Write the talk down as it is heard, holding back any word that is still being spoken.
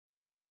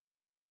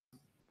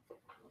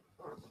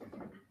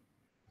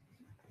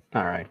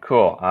All right,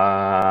 cool.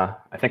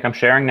 I think I'm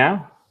sharing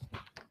now.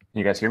 Can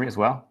you guys hear me as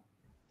well?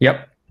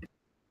 Yep.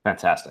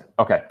 Fantastic.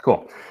 Okay,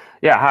 cool.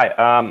 Yeah,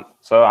 hi.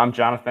 So I'm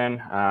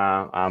Jonathan.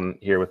 I'm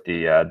here with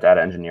the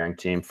data engineering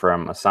team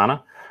from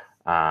Asana.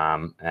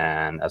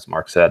 And as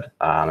Mark said,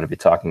 I'm going to be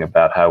talking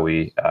about how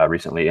we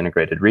recently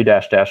integrated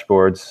Redash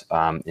dashboards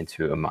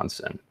into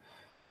Amundsen.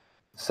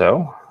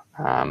 So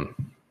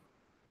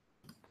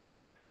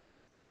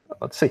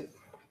let's see.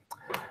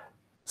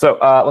 So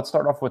let's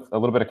start off with a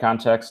little bit of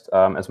context.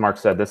 As Mark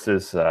said, this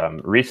is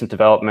recent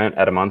development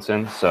at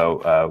Amundsen.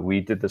 So we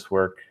did this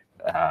work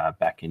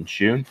back in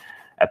June.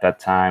 At that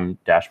time,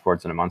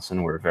 dashboards in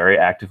Amundsen were very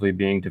actively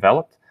being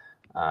developed.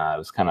 It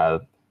was kind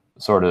of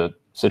sort of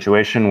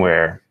situation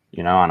where,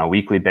 you know, on a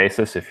weekly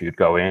basis, if you'd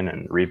go in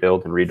and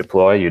rebuild and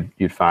redeploy,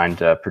 you'd find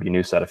a pretty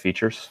new set of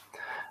features.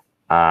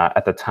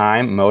 At the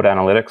time, Mode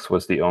Analytics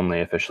was the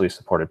only officially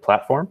supported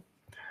platform.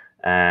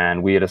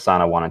 And we at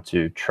Asana wanted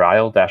to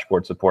trial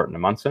dashboard support in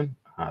Amundsen,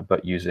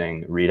 but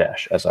using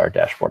Redash as our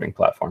dashboarding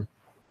platform.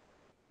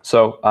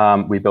 So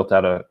we built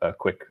out a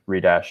quick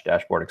Redash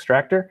dashboard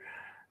extractor,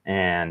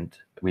 and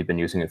we've been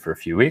using it for a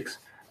few weeks.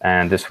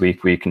 And this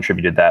week we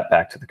contributed that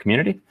back to the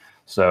community.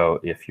 So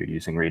if you're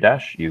using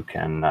Redash, you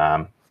can,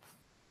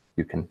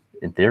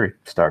 in theory,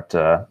 start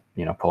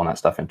pulling that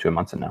stuff into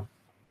Amundsen now.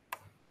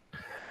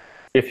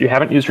 If you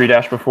haven't used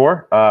Redash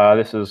before,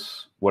 this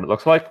is what it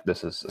looks like.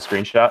 This is a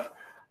screenshot.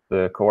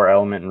 The core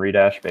element in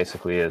Redash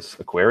basically is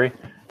a query.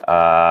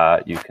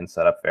 You can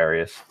set up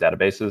various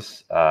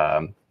databases,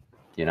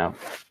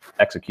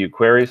 execute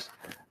queries.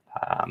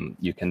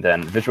 You can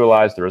then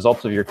visualize the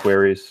results of your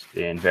queries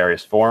in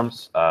various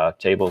forms,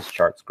 tables,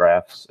 charts,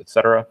 graphs,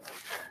 etc.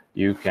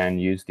 You can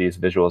use these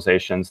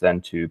visualizations then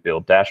to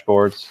build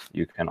dashboards.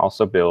 You can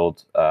also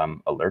build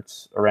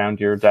alerts around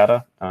your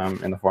data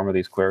in the form of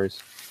these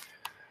queries.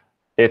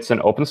 It's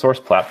an open source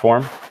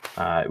platform.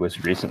 It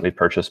was recently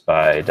purchased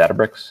by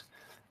Databricks.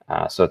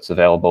 So it's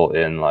available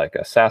in like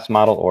a SaaS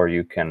model, or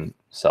you can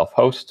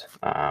self-host.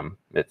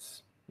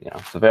 It's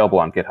available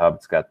on GitHub.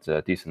 It's got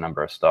a decent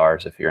number of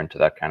stars if you're into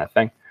that kind of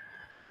thing.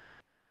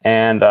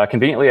 And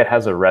conveniently, it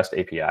has a REST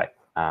API.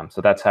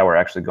 So that's how we're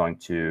actually going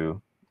to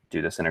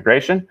do this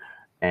integration.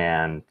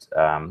 And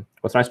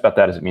what's nice about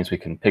that is it means we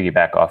can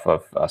piggyback off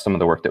of some of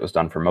the work that was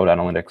done for Mode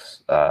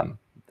Analytics.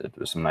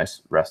 There's some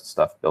nice REST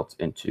stuff built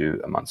into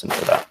Amundsen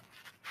for that.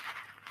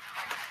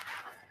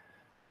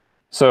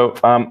 So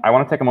I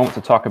want to take a moment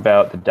to talk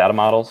about the data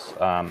models,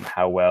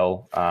 how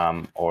well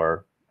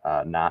or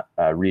not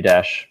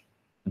Redash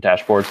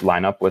dashboards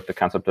line up with the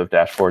concept of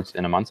dashboards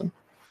in Amundsen.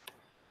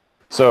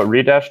 So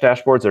Redash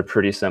dashboards are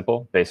pretty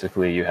simple.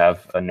 Basically, you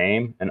have a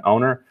name, an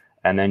owner,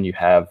 and then you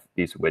have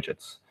these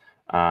widgets.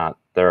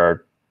 There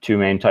are two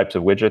main types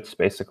of widgets,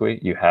 basically.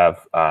 You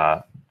have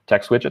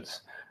text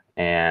widgets,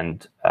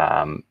 and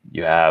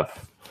you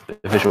have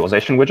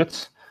visualization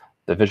widgets.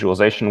 The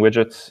visualization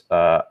widgets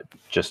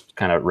just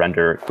kind of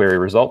render query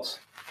results.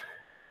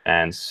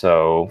 And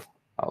so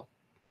I'll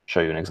show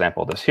you an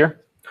example of this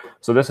here.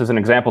 So this is an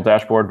example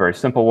dashboard, very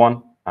simple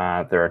one.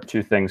 There are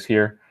two things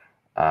here.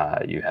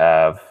 You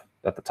have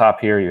at the top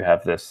here, you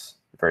have this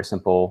very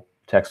simple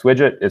text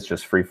widget. It's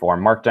just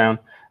free-form markdown.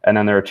 And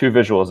then there are two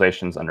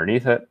visualizations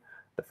underneath it.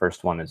 The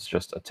first one is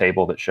just a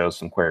table that shows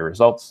some query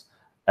results.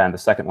 And the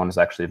second one is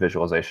actually a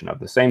visualization of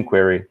the same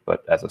query,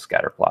 but as a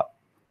scatter plot.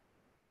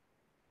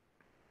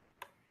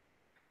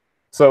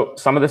 So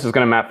some of this is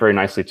going to map very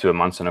nicely to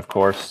Amundsen, of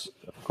course.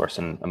 Of course,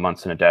 in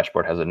Amundsen, a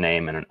dashboard has a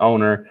name and an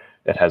owner.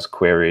 It has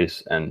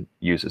queries and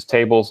uses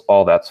tables.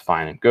 All that's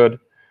fine and good.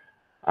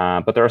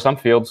 But there are some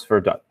fields for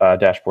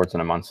dashboards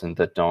in Amundsen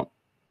that don't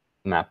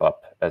map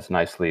up as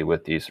nicely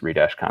with these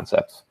Redash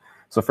concepts.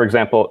 So for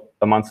example,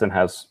 Amundsen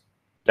has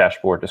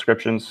dashboard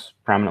descriptions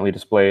prominently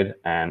displayed,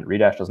 and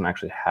Redash doesn't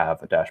actually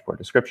have a dashboard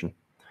description.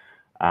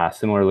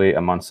 Similarly,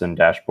 Amundsen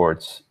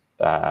dashboards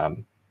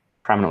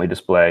prominently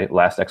display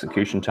last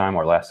execution time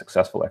or last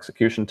successful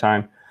execution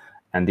time.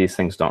 And these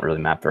things don't really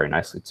map very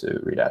nicely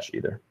to Redash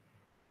either.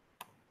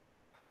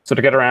 So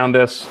to get around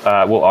this,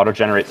 we'll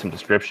auto-generate some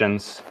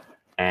descriptions.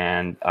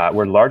 And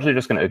we're largely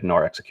just going to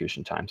ignore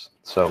execution times.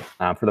 So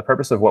for the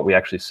purpose of what we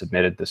actually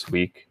submitted this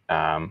week,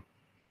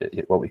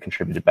 what we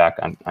contributed back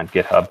on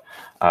GitHub,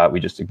 we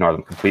just ignore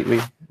them completely.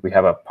 We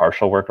have a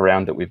partial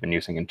workaround that we've been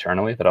using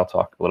internally that I'll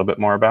talk a little bit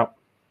more about.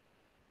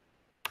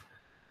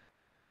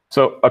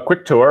 So a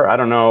quick tour. I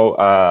don't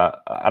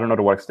know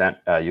to what extent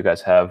you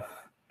guys have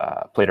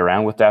played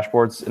around with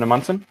dashboards in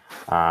Amundsen.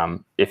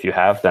 If you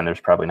have, then there's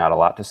probably not a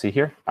lot to see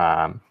here.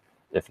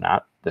 If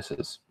not, this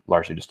is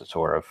largely just a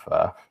tour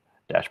of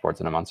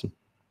dashboards in Amundsen.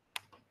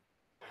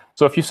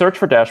 So if you search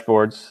for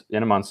dashboards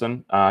in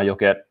Amundsen, you'll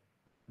get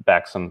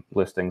back some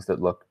listings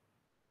that look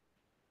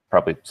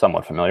probably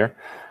somewhat familiar.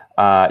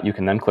 You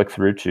can then click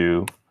through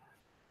to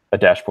a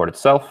dashboard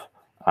itself.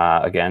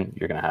 Again,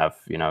 you're going to have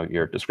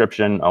your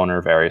description,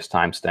 owner, various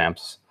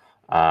timestamps.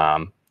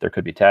 There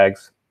could be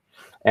tags,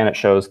 and it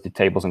shows the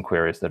tables and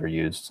queries that are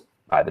used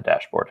by the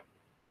dashboard.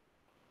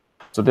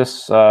 So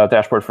this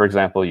dashboard, for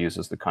example,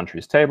 uses the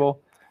countries table,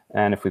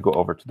 And if we go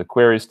over to the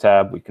Queries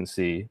tab, we can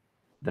see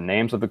the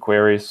names of the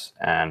queries.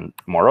 And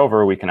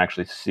moreover, we can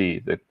actually see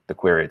the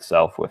query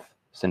itself with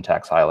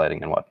syntax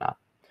highlighting and whatnot.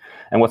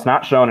 And what's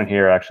not shown in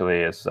here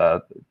actually is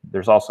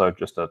there's also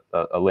just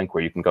a link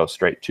where you can go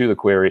straight to the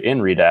query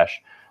in Redash.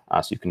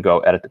 So you can go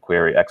edit the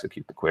query,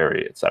 execute the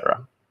query,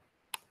 etc.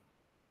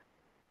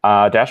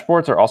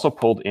 Dashboards are also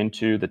pulled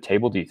into the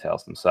table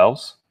details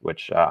themselves,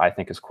 which I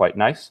think is quite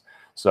nice.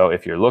 So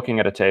if you're looking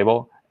at a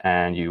table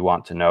and you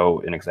want to know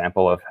an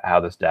example of how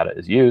this data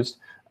is used,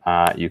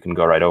 you can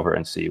go right over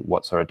and see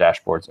what sort of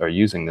dashboards are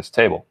using this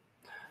table.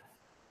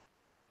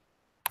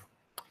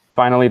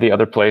 Finally, the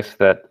other place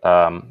that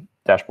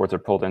dashboards are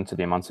pulled into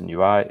the Amundsen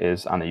UI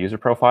is on the user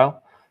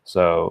profile.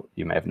 So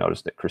you may have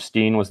noticed that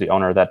Christine was the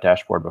owner of that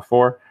dashboard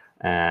before.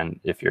 And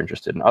if you're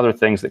interested in other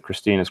things that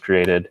Christine has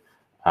created,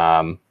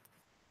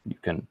 you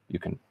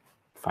can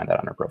find that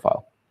on her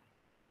profile.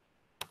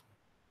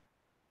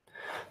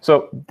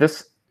 So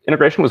this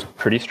integration was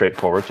pretty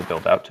straightforward to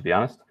build out, to be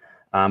honest.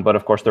 But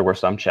of course, there were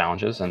some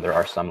challenges and there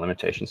are some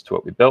limitations to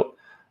what we built.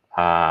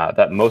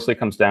 That mostly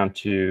comes down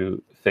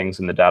to things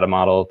in the data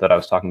model that I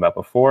was talking about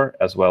before,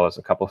 as well as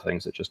a couple of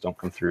things that just don't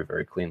come through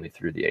very cleanly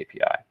through the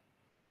API.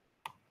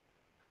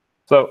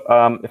 So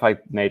if I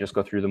may just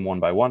go through them one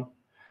by one.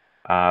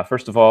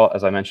 First of all,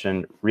 as I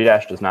mentioned,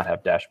 Redash does not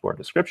have dashboard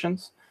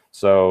descriptions.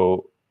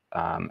 So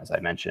as I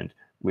mentioned,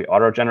 we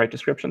auto-generate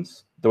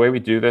descriptions. The way we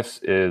do this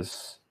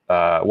is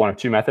one of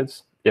two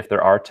methods. If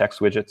there are text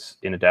widgets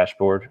in a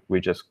dashboard, we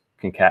just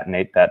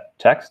concatenate that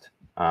text.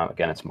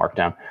 Again, it's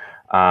Markdown.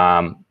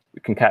 We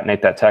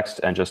concatenate that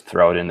text and just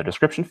throw it in the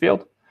description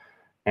field.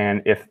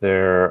 And if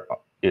there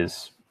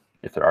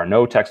are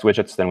no text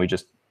widgets, then we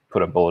just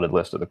put a bulleted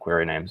list of the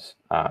query names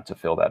to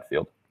fill that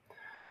field.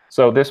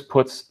 So this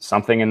puts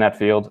something in that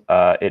field.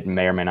 It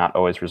may or may not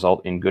always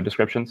result in good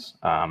descriptions.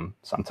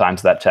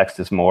 Sometimes that text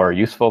is more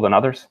useful than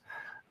others.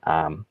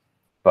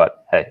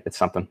 But hey, it's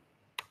something.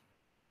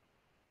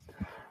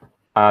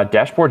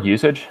 Dashboard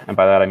usage, and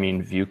by that I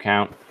mean view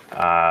count,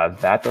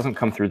 that doesn't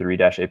come through the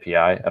Redash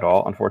API at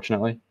all,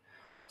 unfortunately.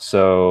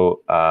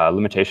 So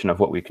limitation of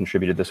what we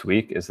contributed this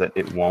week is that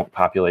it won't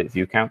populate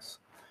view counts.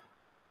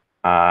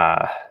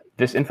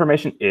 This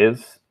information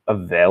is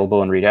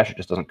available in Redash, it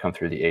just doesn't come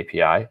through the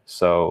API.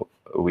 So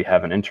we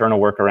have an internal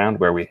workaround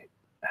where we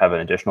have an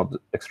additional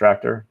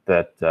extractor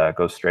that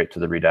goes straight to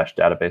the Redash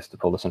database to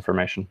pull this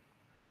information.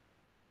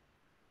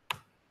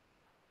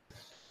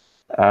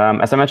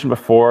 As I mentioned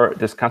before,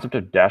 this concept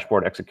of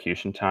dashboard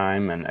execution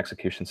time and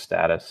execution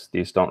status,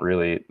 these don't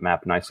really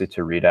map nicely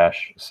to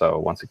Redash. So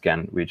once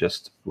again,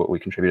 what we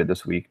contributed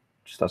this week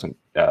just doesn't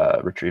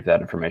retrieve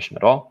that information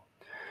at all.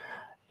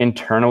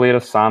 Internally at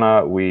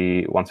Asana,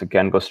 we once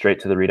again go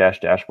straight to the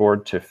Redash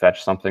dashboard to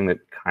fetch something that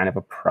kind of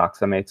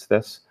approximates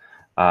this.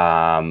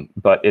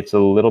 But it's a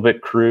little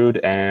bit crude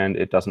and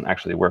it doesn't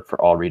actually work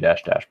for all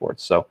Redash dashboards.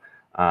 So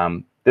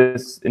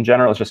this in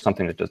general is just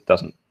something that just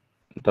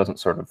doesn't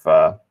sort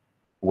of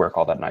work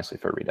all that nicely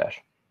for Redash.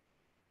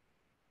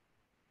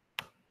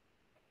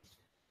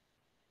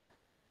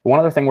 One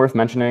other thing worth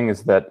mentioning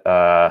is that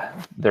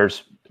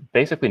there's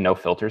basically no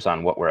filters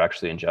on what we're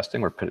actually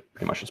ingesting. We're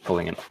pretty much just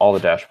pulling in all the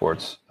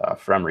dashboards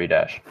from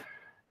Redash.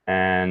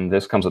 And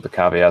this comes with the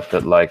caveat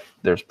that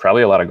there's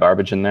probably a lot of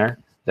garbage in there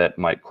that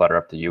might clutter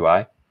up the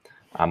UI.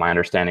 My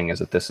understanding is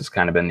that this has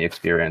kind of been the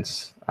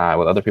experience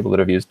with other people that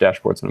have used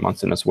dashboards in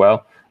Amundsen as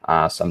well.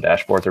 Some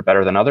dashboards are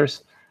better than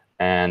others.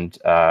 And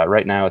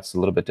right now, it's a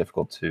little bit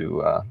difficult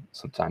to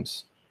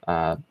sometimes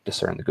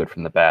discern the good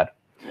from the bad.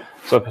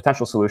 So a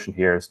potential solution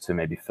here is to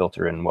maybe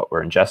filter in what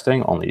we're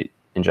ingesting, only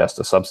ingest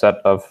a subset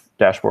of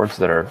dashboards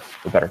that are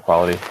of better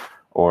quality,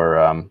 or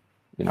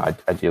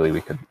ideally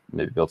we could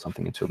maybe build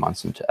something into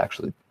Amundsen to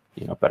actually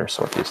better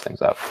sort these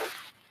things out.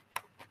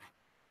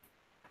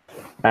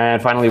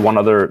 And finally, one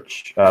other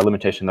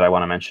limitation that I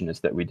want to mention is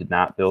that we did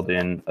not build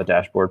in a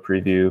dashboard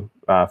preview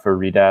for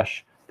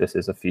Redash. This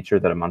is a feature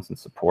that Amundsen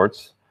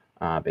supports,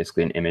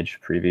 basically an image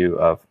preview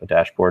of a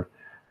dashboard.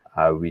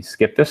 We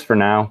skip this for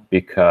now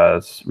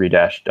because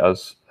Redash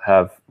does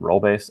have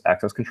role-based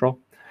access control.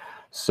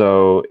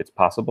 So it's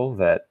possible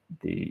that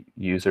the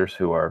users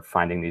who are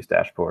finding these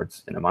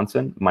dashboards in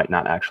Amundsen might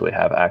not actually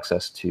have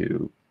access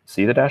to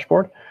see the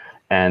dashboard,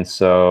 and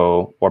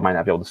so, or might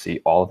not be able to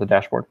see all of the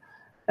dashboard.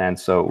 And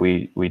so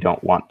we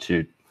don't want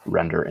to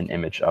render an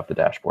image of the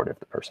dashboard if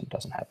the person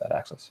doesn't have that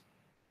access.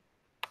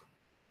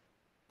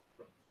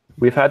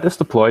 We've had this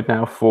deployed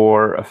now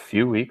for a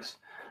few weeks,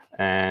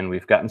 and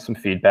we've gotten some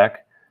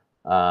feedback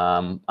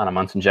on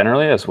Amundsen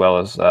generally, as well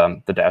as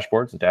the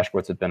dashboards. The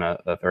dashboards have been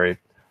a very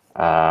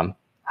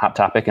hot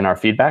topic in our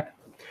feedback.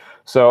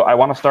 So I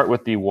want to start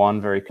with the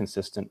one very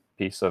consistent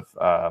piece of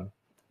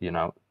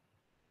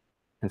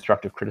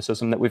constructive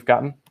criticism that we've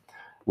gotten,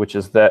 which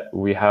is that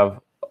we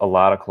have a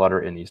lot of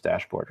clutter in these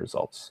dashboard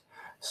results.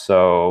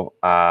 So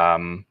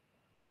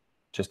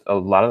just a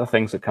lot of the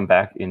things that come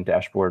back in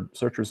dashboard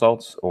search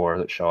results or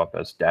that show up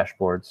as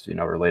dashboards,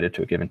 related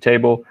to a given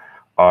table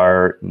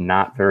are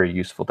not very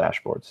useful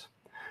dashboards.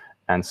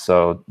 And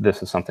so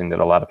this is something that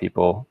a lot of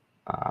people,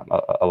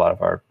 a lot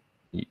of our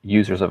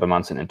users of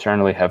Amundsen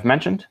internally have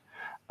mentioned.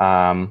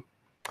 A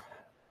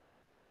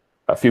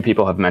few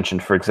people have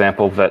mentioned, for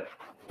example, that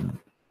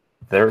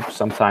they're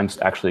sometimes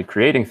actually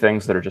creating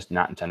things that are just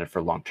not intended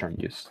for long-term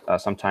use.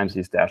 Sometimes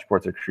these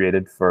dashboards are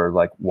created for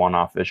like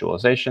one-off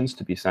visualizations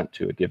to be sent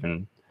to a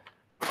given,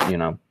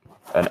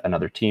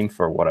 another team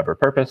for whatever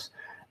purpose,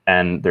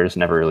 and there's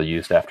never really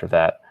used after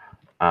that.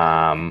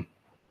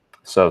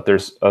 So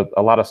there's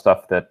a lot of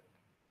stuff that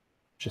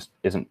just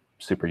isn't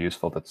super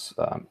useful that's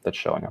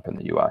showing up in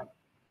the UI.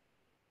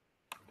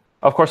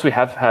 Of course, we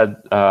have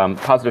had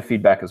positive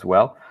feedback as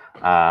well.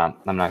 I'm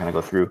not going to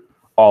go through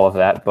all of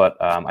that, but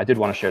I did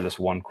want to share this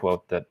one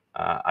quote that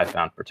I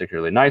found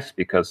particularly nice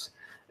because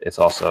it's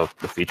also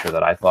the feature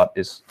that I thought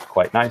is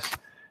quite nice,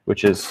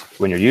 which is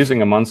when you're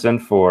using Amundsen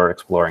for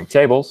exploring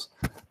tables,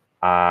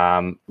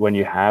 when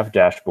you have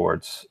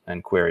dashboards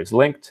and queries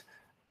linked,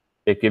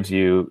 it gives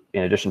you,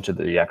 in addition to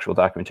the actual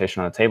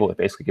documentation on the table, it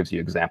basically gives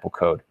you example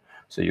code.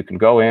 So you can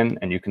go in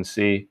and you can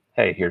see,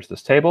 hey, here's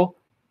this table.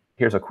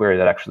 Here's a query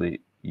that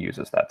actually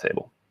uses that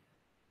table.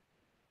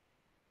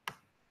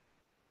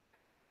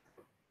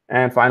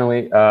 And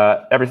finally,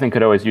 everything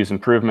could always use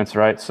improvements,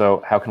 right?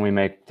 So how can we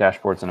make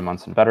dashboards in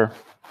Amundsen better?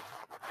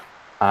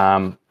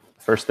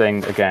 First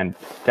thing, again,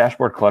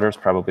 dashboard clutter is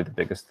probably the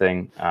biggest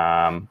thing.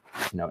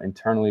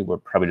 Internally, we're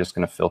probably just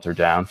going to filter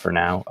down for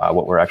now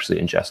what we're actually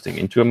ingesting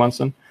into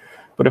Amundsen.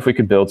 But if we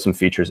could build some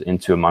features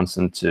into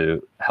Amundsen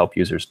to help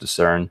users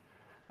discern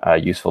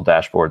useful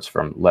dashboards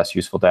from less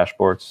useful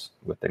dashboards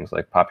with things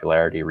like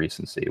popularity,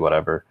 recency,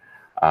 whatever,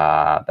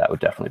 that would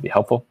definitely be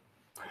helpful.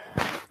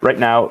 Right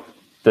now,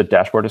 the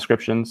dashboard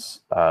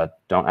descriptions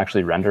don't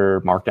actually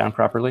render Markdown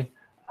properly.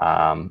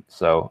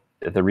 So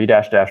the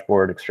Redash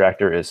dashboard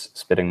extractor is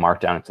spitting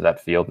Markdown into that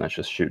field, and it's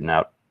just shooting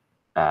out.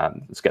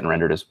 It's getting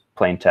rendered as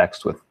plain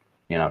text with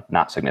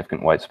not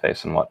significant white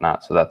space and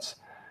whatnot. So that's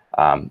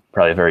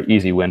probably a very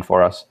easy win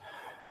for us.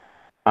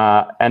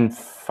 And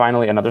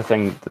finally, another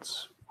thing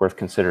that's worth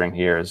considering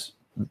here is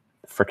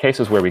for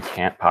cases where we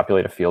can't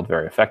populate a field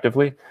very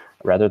effectively,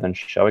 rather than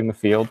showing the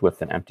field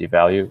with an empty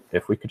value,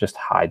 if we could just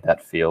hide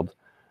that field,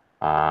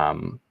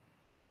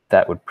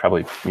 that would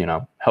probably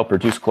help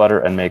reduce clutter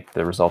and make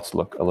the results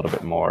look a little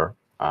bit more,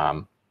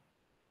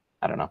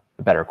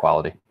 better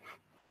quality.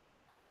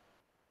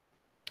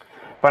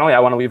 Finally, I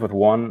want to leave with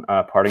one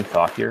parting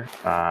thought here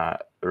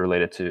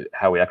related to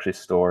how we actually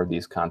store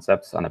these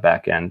concepts on the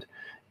back end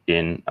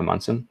in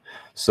Amundsen.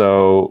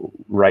 So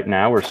right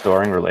now we're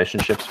storing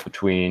relationships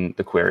between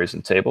the queries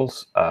and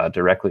tables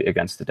directly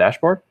against the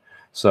dashboard.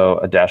 So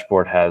a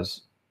dashboard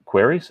has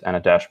queries and a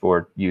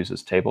dashboard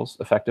uses tables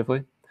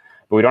effectively.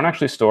 But we don't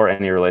actually store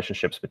any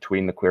relationships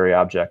between the query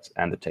objects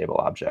and the table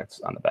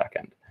objects on the back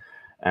end.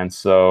 And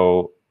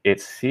so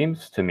it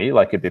seems to me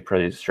like it'd be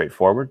pretty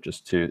straightforward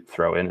just to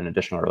throw in an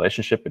additional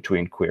relationship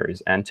between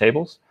queries and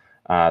tables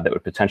that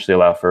would potentially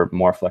allow for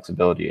more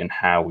flexibility in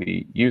how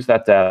we use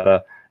that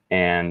data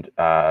and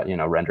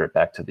render it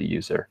back to the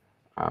user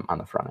on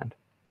the front end.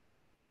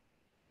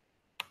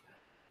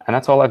 And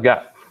that's all I've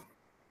got.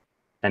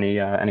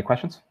 Any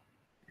questions?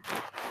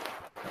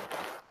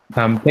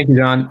 Thank you,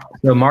 John.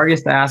 So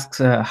Marius asks,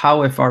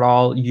 how, if at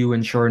all, you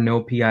ensure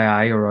no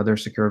PII or other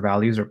secure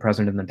values are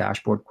present in the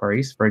dashboard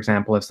queries? For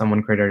example, if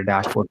someone created a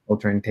dashboard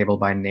filtering table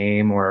by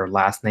name or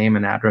last name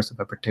and address of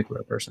a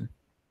particular person.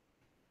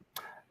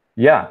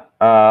 Yeah,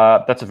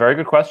 that's a very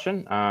good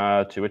question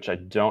to which I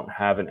don't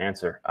have an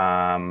answer.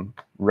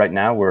 Right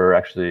now, we're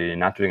actually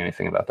not doing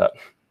anything about that.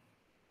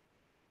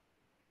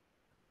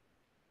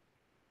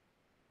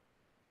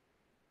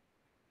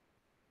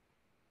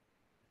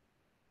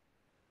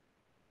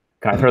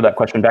 Can I throw that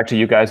question back to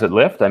you guys at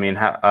Lyft? I mean,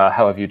 how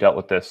have you dealt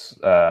with this?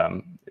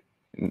 I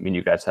mean,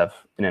 you guys have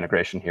an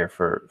integration here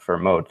for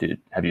Mode.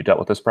 Have you dealt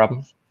with this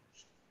problem?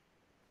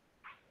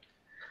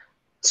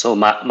 So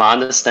my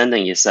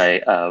understanding is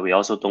like we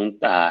also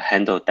don't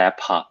handle that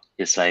part.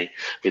 It's like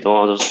we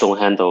don't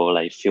handle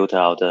like filter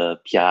out the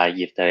PI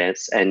if there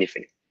is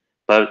anything.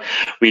 But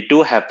we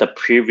do have the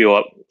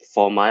preview.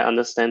 For my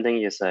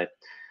understanding is like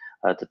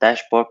the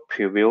dashboard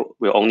preview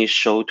will only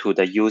show to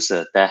the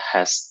user that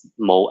has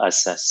more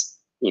access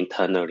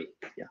internally.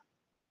 Yeah.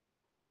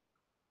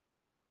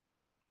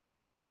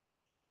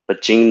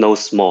 But Jing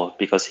knows more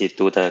because he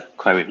do the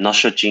query. Not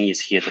sure Jing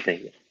is here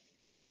today.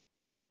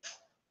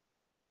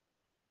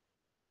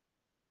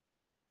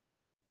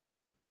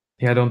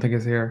 Yeah, I don't think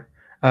it's here.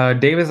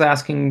 Dave is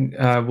asking,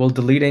 will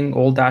deleting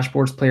old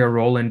dashboards play a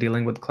role in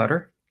dealing with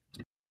clutter?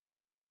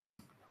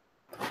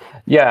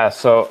 Yeah,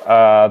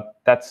 so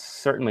that's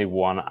certainly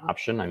one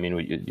option. I mean,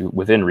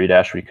 within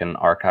Redash, we can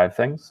archive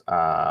things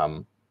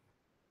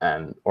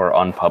or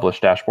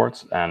unpublished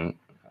dashboards. And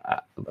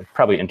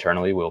probably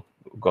internally, we'll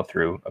go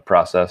through a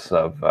process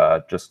of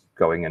just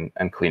going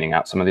and cleaning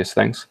out some of these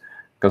things.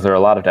 Because there are a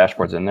lot of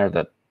dashboards in there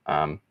that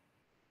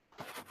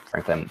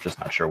frankly, I'm just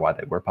not sure why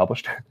they were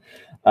published.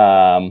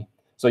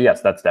 So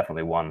yes, that's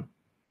definitely one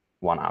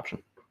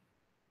option.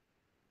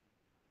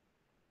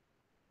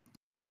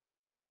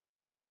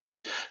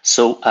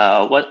 So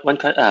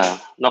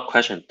not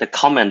question, the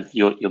comment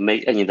you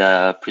make in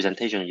the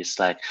presentation is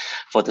like,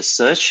 for the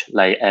search,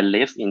 like at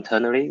Lyft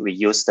internally, we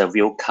use the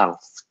view count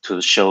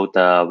to show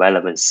the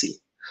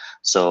relevancy.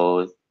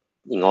 So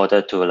in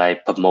order to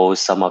like promote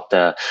some of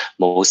the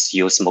most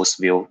used, most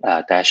viewed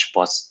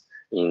dashboards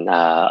in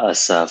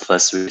as a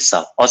first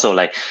result. Also,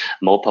 like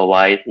Mo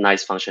provide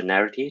nice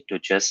functionality to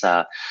just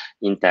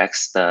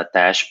index the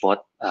dashboard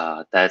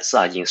that's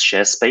in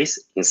shared space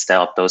instead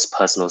of those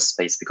personal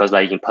space, because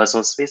like in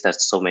personal space,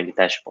 there's so many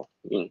dashboards.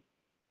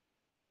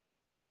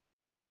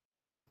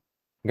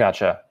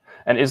 Gotcha.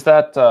 And is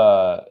that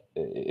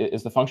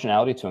is the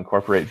functionality to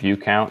incorporate view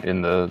count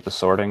in the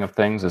sorting of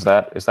things? Is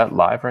that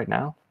live right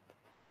now?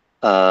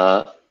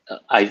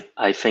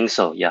 I think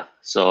so. Yeah.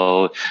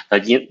 So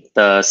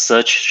the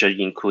search should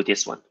include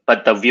this one,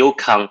 but the view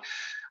count,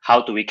 how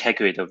do we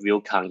calculate the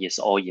view count is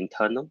all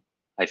internal.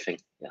 I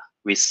think. Yeah.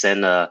 We use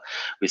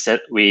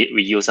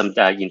some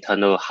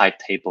internal Hive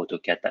table to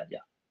get that. Yeah.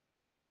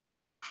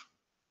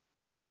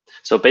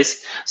 So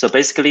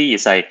basically,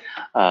 it's like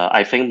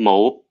I think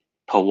Mo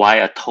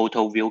provide a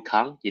total view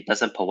count. It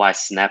doesn't provide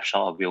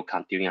snapshot of view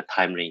count during a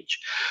time range.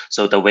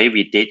 So the way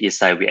we did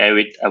is like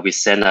we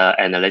send an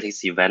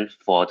analytics event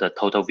for the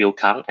total view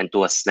count and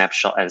do a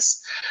snapshot and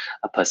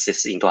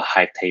persist into a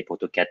Hive table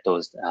to get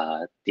those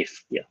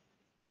diff. Yeah.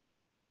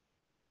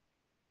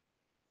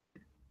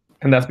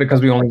 And that's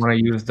because we only want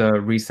to use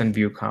the recent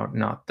view count,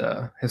 not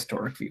the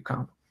historic view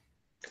count.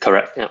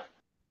 Correct. Yeah.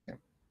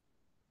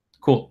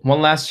 Cool.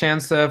 One last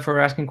chance for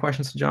asking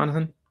questions to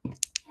Jonathan.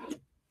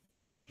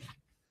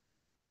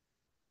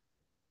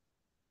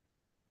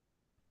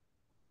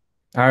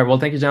 All right. Well,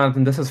 thank you,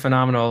 Jonathan. This is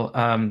phenomenal.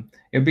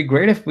 It'd be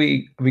great if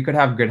we could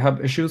have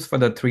GitHub issues for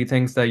the 3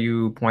 things that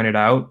you pointed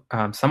out.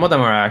 Some of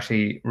them are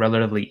actually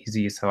relatively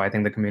easy, so I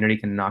think the community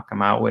can knock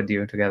them out with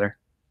you together.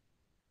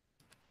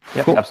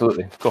 Yeah, cool.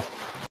 Absolutely. Cool.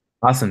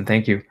 Awesome.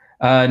 Thank you.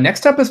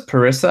 Next up is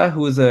Parisa,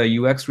 who is a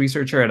UX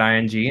researcher at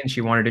ING, and she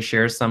wanted to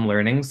share some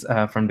learnings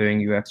from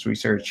doing UX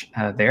research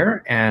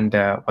there and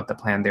what the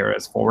plan there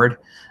is forward.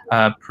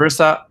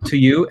 Parisa, to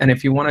you, and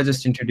if you want to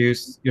just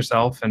introduce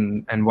yourself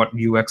and what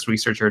UX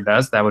researcher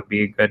does, that would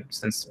be good,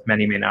 since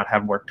many may not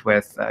have worked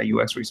with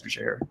UX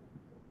researcher.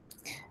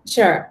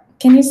 Sure.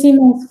 Can you see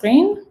my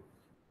screen?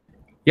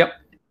 Yep.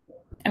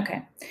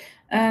 Okay.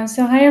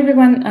 So hi,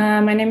 everyone.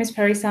 My name is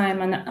Parisa,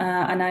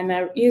 and I'm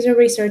a user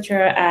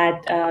researcher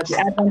at the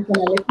Advanced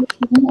Analytics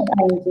team at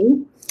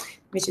ING,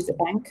 which is a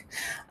bank.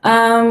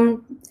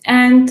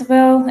 And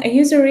well, a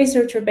user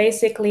researcher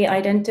basically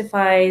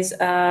identifies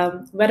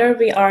whether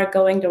we are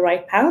going the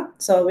right path,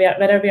 so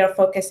whether we are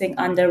focusing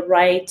on the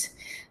right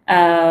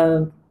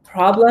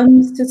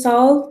problems to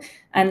solve,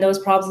 and those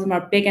problems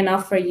are big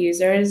enough for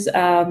users,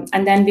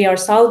 and then we are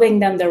solving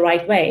them the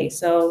right way.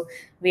 So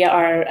we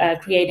are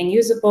creating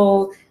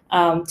usable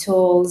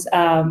tools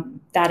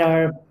that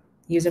are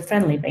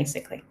user-friendly,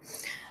 basically.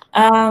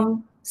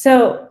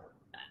 So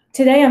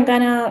today I'm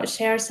gonna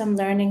share some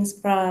learnings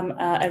from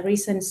a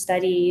recent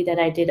study that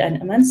I did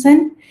on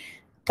Amundsen.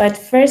 But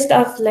first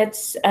off,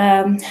 let's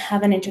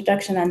have an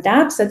introduction on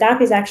DAP. So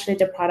DAP is actually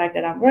the product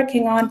that I'm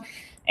working on.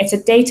 It's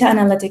a data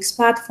analytics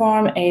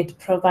platform. It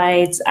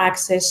provides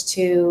access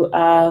to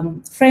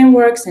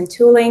frameworks and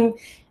tooling.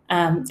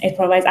 It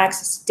provides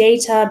access to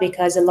data,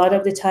 because a lot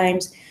of the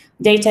times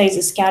data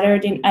is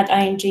scattered at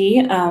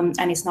ING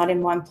and it's not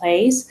in one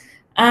place.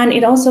 And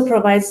it also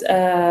provides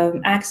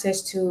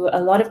access to a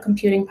lot of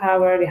computing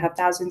power. We have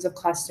thousands of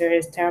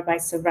clusters,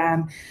 terabytes of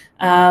RAM,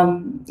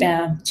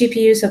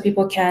 GPU, so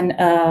people can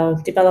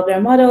develop their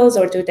models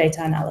or do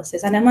data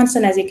analysis. And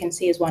Amundsen, as you can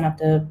see, is one of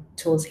the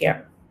tools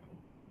here.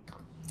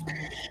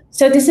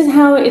 So this is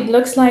how it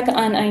looks like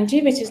on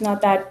ING, which is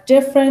not that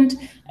different,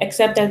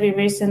 except that we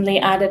recently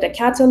added a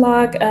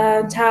catalog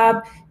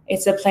tab.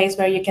 It's a place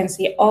where you can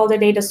see all the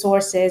data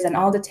sources and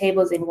all the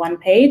tables in one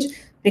page,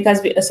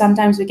 because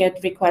sometimes we get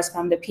requests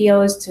from the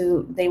POs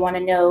they want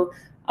to know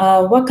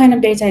what kind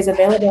of data is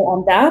available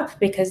on DAP,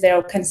 because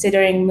they're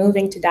considering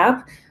moving to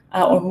DAP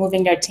or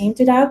moving their team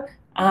to DAP.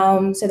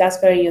 So that's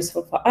very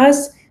useful for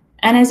us.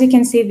 And as you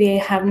can see, we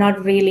have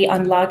not really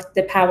unlocked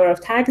the power of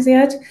tags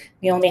yet.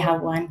 We only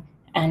have one,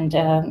 and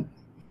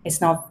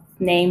it's not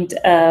named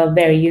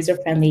very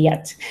user-friendly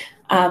yet.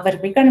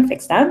 But we're going to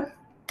fix that.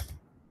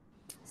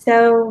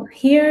 So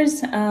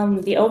here's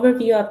the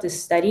overview of the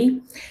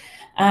study.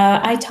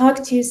 I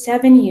talked to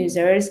 7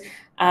 users.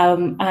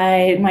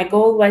 My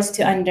goal was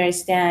to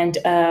understand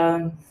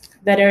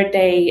whether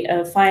they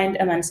find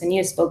Amundsen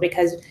useful,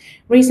 because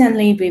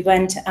recently we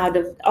went out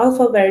of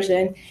alpha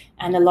version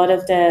and a lot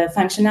of the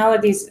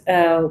functionalities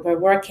were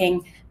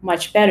working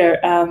much better.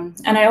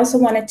 And I also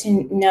wanted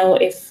to know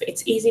if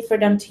it's easy for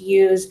them to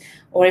use,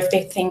 or if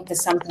they think that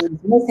something is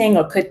missing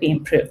or could be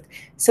improved.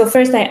 So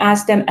first I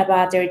asked them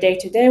about their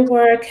day-to-day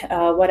work,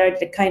 what are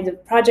the kinds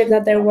of projects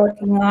that they're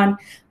working on,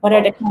 what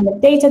are the kind of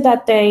data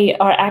that they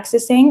are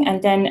accessing,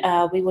 and then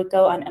we would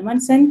go on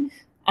Amundsen,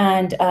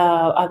 and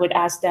I would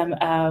ask them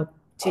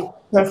to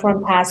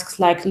perform tasks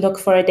like look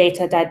for a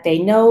data that they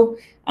know,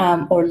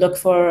 or look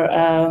for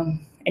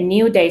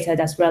new data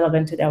that's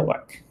relevant to their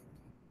work.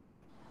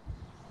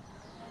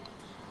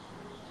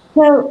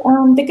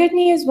 Well, the good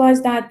news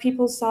was that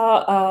people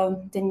saw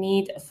the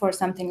need for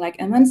something like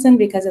Amundsen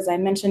because, as I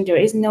mentioned, there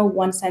is no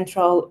one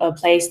central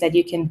place that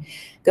you can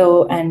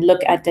go and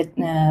look at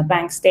the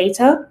bank's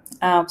data.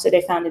 So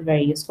they found it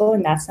very useful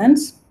in that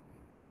sense.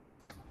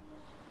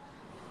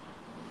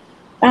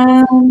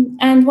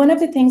 And one of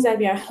the things that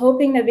we are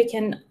hoping that we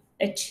can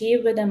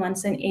achieve with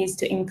Amundsen is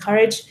to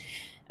encourage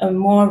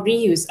more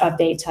reuse of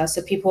data.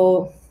 So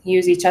people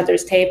use each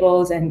other's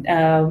tables, and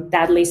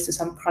that leads to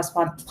some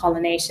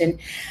cross-pollination.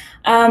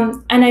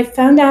 And I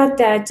found out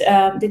that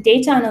the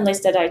data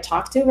analysts that I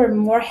talked to were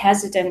more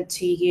hesitant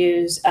to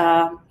use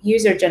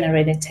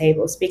user-generated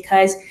tables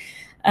because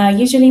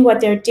usually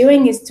what they're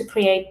doing is to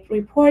create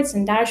reports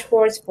and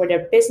dashboards for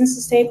their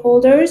business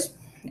stakeholders,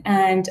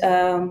 and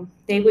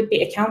they would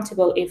be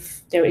accountable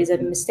if there is a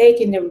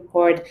mistake in the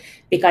report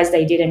because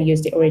they didn't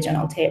use the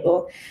original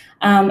table.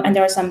 And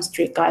there are some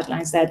strict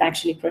guidelines that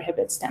actually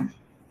prohibits them.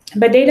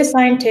 But data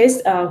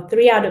scientists,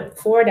 3 out of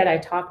 4 that I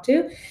talked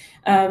to,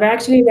 were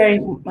actually very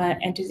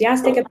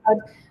enthusiastic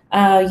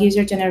about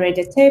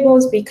user-generated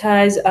tables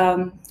because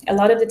a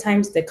lot of the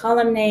times the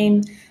column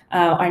name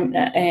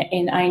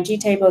in ING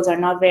tables are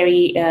not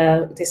very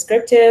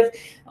descriptive,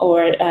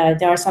 or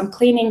there are some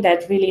cleaning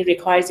that really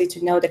requires you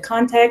to know the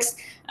context.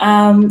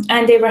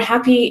 And they were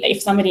happy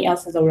if somebody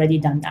else has already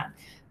done that.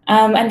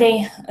 And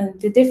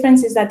the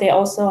difference is that they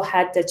also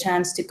had the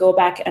chance to go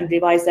back and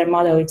revise their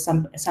model if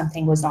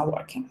something was not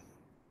working.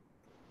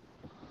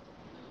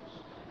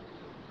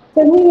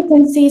 So here you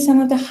can see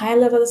some of the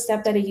high-level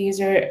steps that a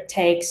user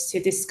takes to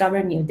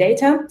discover new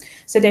data.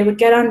 So they would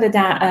get on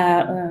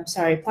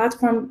the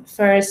platform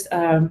first,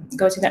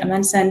 go to the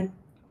Amundsen.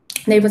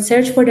 They would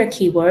search for their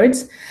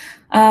keywords.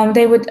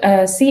 They would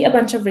see a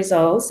bunch of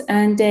results,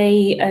 and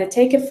they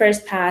take a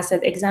first pass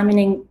at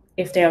examining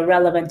if they are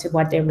relevant to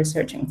what they were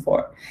searching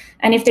for.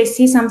 And if they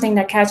see something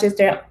that catches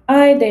their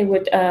eye, they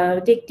would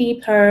dig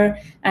deeper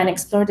and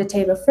explore the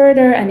table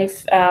further. And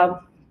if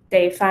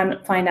they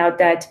find out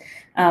that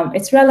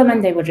it's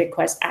relevant, they would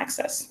request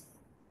access.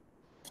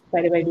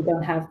 By the way, we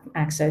don't have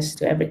access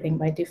to everything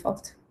by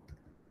default.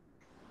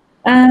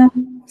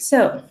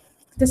 So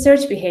the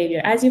search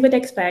behavior, as you would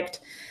expect,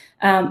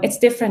 it's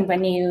different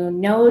when you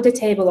know the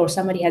table or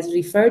somebody has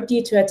referred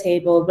you to a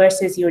table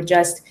versus you're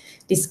just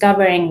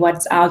discovering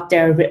what's out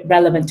there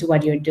relevant to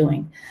what you're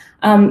doing.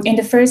 In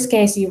the first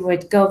case, you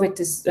would go with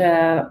this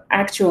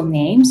actual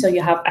name, so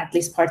you have at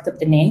least part of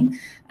the name.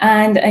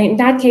 And in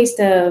that case,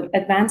 the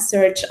advanced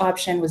search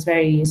option was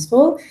very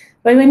useful.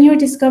 But when you're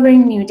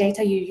discovering new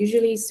data, you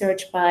usually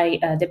search by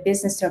the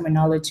business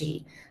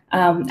terminology.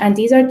 And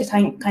these are the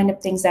kind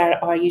of things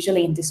that are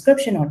usually in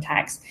description or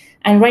tags.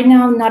 And right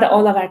now, not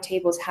all of our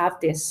tables have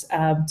this.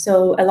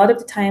 So a lot of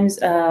the times,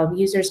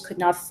 users could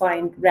not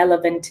find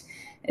relevant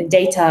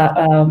data,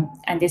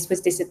 and this was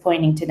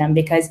disappointing to them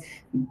because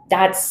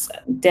that's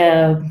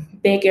the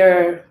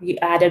bigger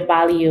added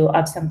value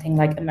of something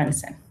like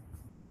Amundsen.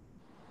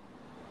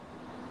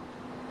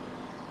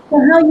 So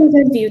how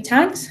users view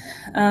tags?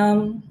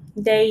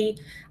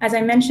 As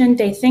I mentioned,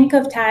 they think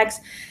of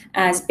tags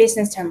as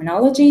business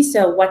terminology.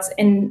 So what's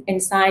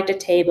inside the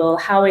table,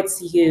 how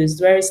it's used,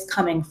 where it's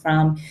coming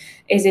from.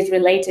 Is it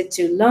related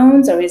to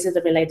loans or is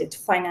it related to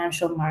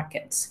financial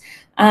markets?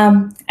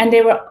 And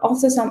there were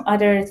also some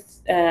other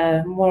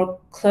more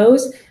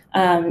closed,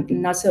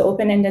 not so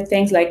open-ended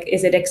things like,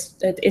 is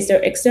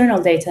there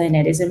external data in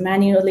it? Is it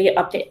manually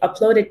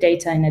uploaded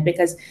data in it?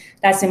 Because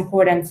that's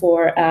important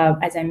for,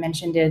 as I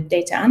mentioned, the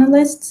data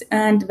analysts,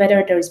 and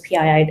whether there's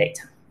PII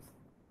data.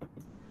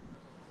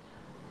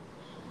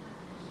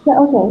 So,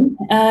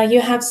 okay,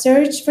 you have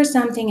searched for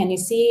something and you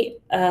see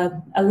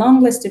a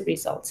long list of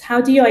results.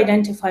 How do you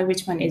identify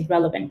which one is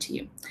relevant to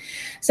you?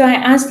 So I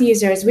asked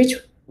users,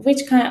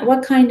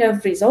 what kind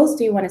of results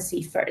do you want to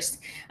see first?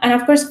 And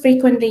of course,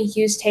 frequently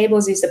used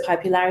tables is the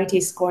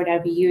popularity score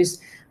that we use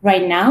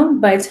right now.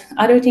 But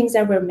other things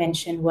that were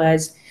mentioned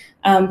was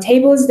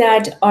tables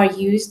that are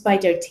used by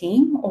their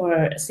team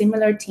or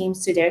similar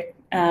teams to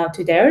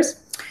theirs.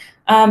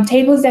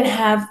 Tables that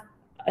have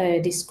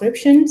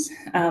descriptions,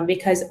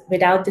 because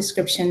without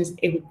descriptions,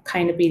 it would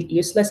kind of be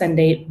useless and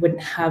they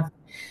wouldn't have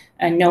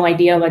no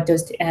idea what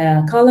those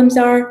columns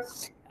are.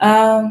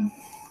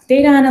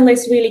 Data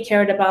analysts really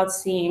cared about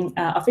seeing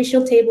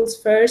official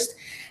tables first,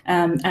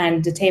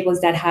 and the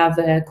tables that have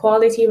a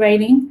quality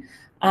rating.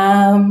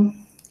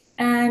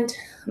 And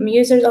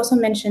users also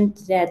mentioned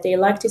that they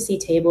like to see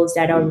tables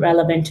that are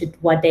relevant to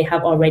what they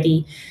have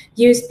already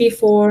used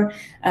before,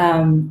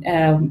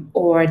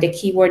 or the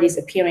keyword is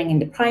appearing in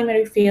the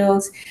primary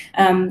fields.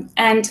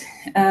 And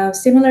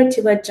similar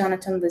to what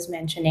Jonathan was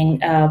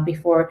mentioning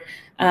before,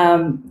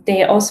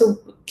 they also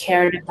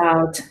cared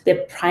about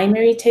the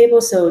primary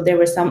table. So there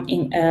were some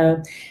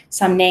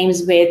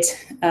names with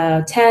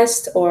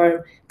test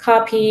or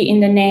copy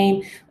in the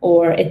name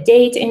or a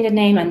date in the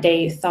name, and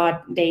they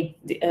thought they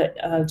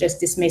just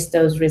dismissed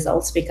those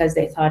results because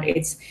they thought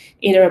it's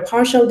either a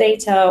partial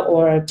data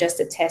or just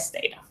a test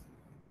data.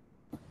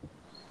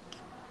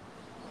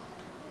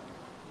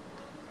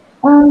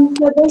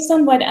 So based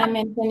on what I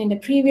mentioned in the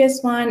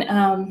previous one,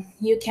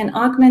 you can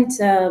augment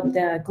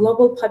the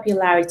global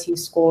popularity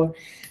score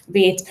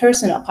with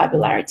personal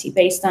popularity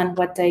based on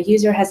what the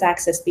user has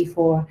accessed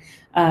before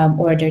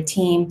or their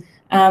team,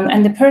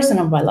 and the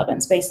personal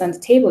relevance based on the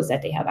tables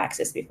that they have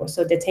accessed before.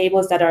 So the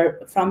tables that are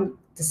from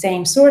the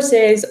same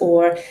sources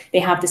or they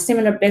have the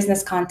similar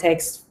business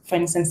context, for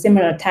instance,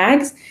 similar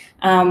tags,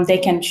 they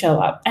can show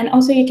up. And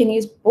also you can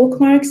use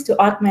bookmarks to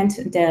augment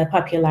the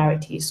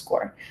popularity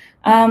score.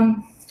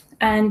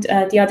 And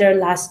the other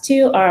last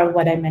two are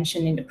what I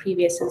mentioned in the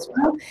previous as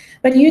well.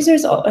 But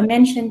users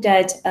mentioned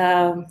that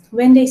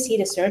when they see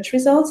the search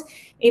results,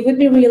 it would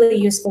be really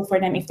useful for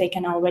them if they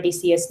can already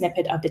see a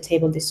snippet of the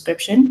table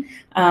description,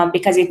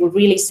 because it would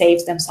really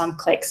save them some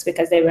clicks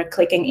because they were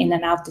clicking in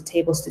and out the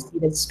tables to see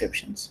the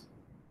descriptions.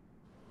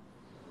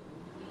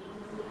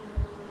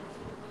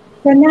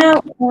 So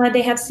now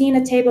they have seen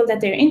a table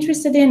that they're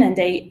interested in and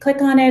they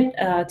click on it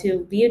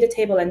to view the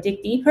table and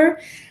dig deeper.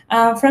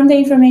 From the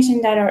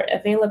information that are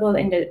available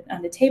on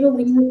the table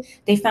view,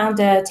 they found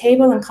the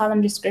table and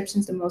column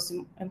descriptions the most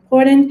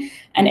important,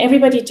 and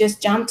everybody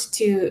just jumped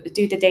to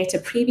do the data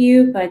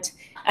preview. But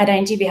at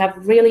ING, we have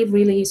really,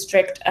 really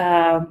strict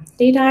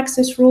data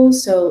access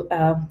rules, so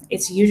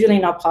it's usually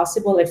not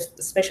possible,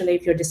 especially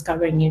if you're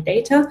discovering new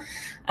data.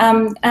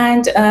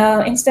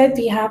 Instead,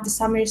 we have the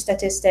summary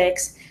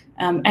statistics.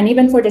 And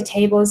even for the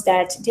tables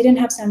that didn't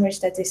have summary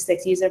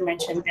statistics, user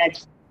mentioned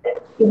that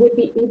it would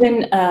be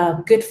even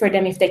good for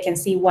them if they can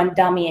see one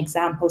dummy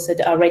example so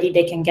that already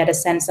they can get a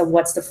sense of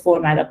what's the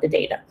format of the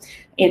data.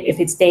 If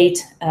it's date,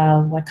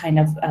 what kind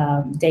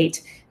of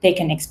date they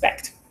can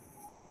expect.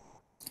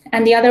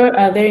 And the other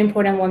very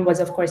important one was,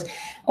 of course,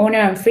 owner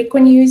and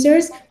frequent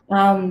users.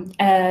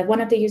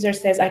 One of the users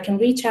says, I can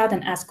reach out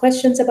and ask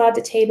questions about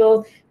the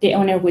table. The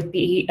owner would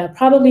be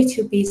probably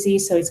too busy,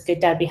 so it's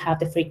good that we have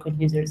the frequent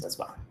users as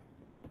well.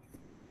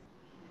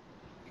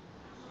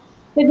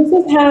 So this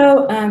is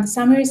how the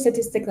summary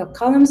statistics of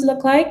columns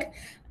look like.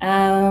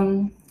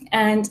 And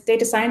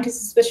data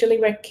scientists especially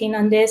were keen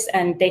on this,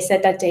 and they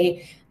said that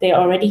they're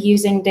already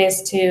using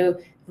this to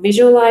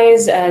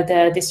visualize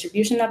the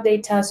distribution of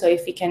data. So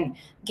if we can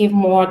give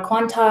more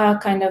quanta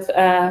kind of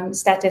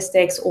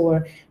statistics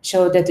or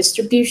show the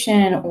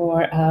distribution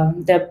or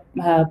the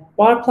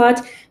bar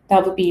plot,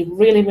 that would be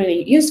really,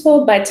 really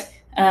useful. But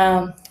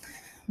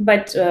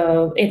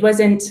it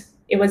wasn't.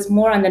 It was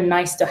more on the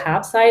nice to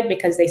have side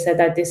because they said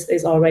that this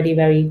is already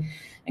very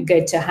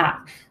good to have.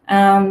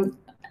 And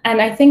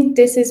I think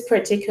this is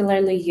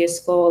particularly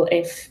useful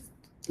if,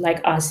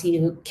 like us,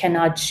 you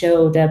cannot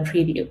show the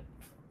preview.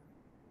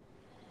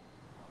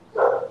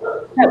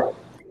 So,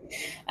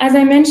 as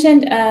I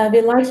mentioned,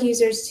 we like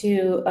users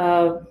to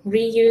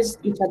reuse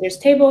each other's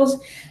tables.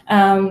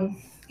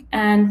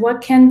 And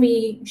what can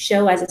we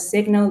show as a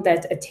signal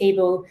that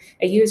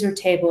a user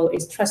table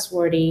is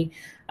trustworthy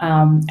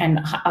and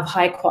of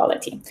high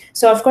quality?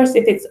 So of course,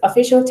 if it's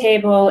official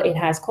table, it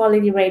has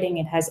quality rating,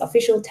 it has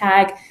official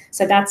tag,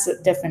 so that's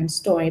a different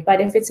story. But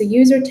if it's a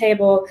user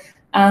table,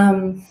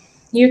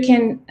 you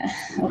can,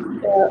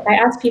 I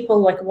ask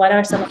people, like, what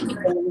are some of the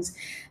things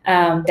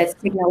that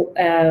Signal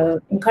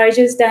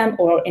encourages them,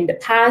 or in the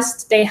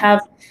past they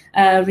have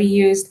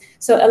reused.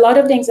 So a lot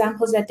of the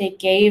examples that they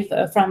gave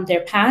from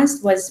their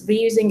past was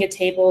reusing a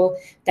table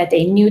that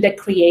they knew the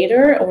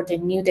creator or they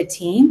knew the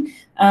team.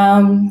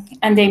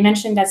 And they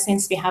mentioned that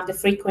since we have the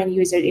frequent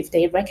user, if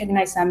they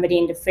recognize somebody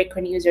in the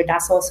frequent user,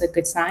 that's also a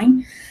good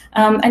sign.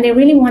 And they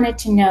really wanted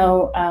to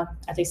know,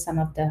 at least some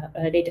of the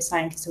data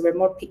scientists who were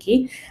more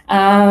picky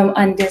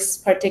on this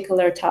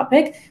particular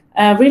topic,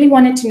 really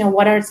wanted to know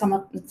what are some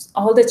of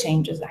all the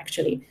changes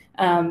actually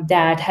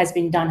that has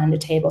been done on the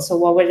table. So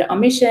what were the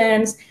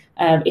omissions?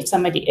 If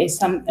some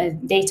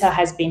data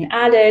has been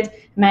added,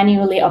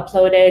 manually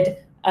uploaded,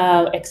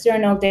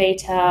 external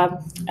data.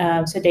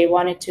 So they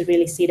wanted to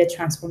really see the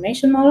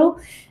transformation model.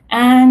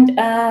 And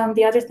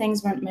the other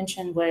things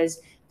mentioned was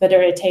whether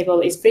a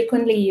table is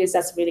frequently used,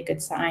 that's a really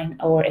good sign,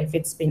 or if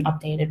it's been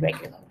updated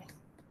regularly.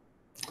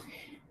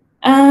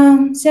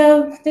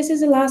 So this is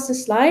the last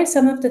slide.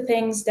 Some of the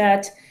things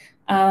that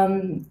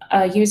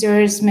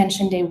users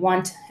mentioned they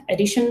want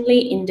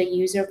additionally in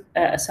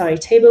the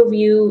table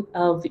view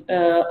of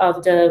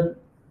the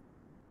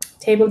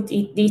table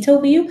detail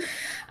view.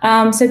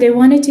 So they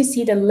wanted to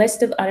see the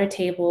list of other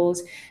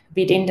tables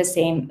within the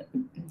same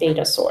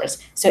data source.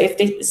 So if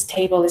this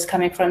table is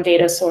coming from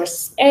data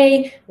source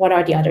A, what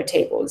are the other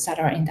tables that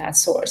are in that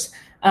source?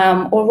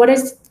 Or what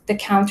is the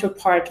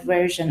counterpart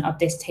version of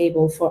this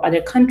table for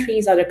other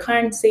countries, other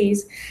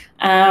currencies?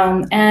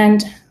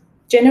 And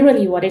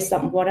generally, what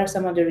are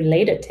some of the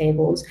related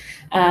tables?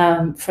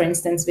 For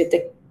instance,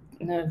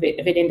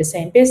 within the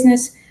same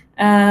business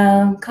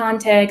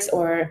context,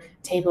 or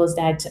tables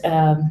that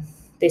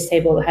this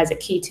table has a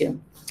key to.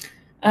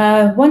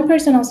 One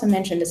person also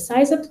mentioned the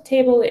size of the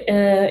table.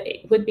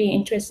 It would be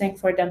interesting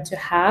for them to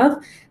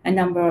have a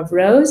number of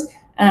rows,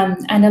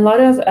 and a lot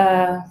of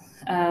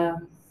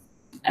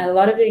a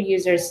lot of the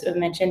users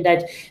mentioned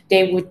that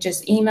they would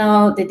just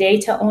email the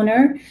data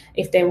owner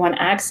if they want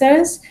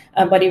access,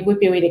 but it would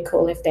be really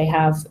cool if they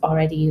have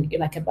already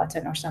like a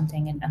button or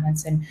something in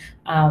Amundsen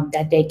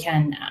that they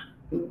can,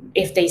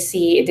 if they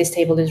see this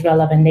table is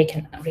relevant, they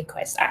can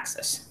request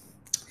access.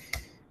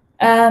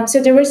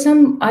 So there were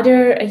some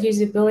other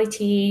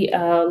usability,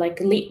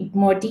 like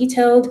more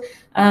detailed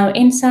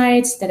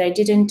insights that I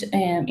didn't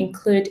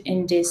include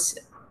in this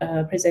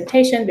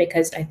presentation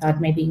because I thought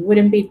maybe it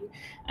wouldn't be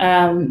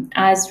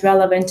as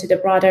relevant to the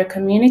broader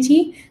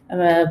community,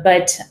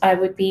 but I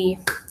would be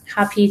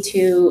happy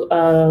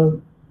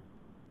to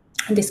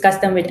discuss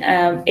them with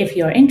if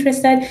you're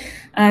interested.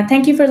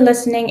 Thank you for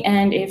listening,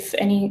 and if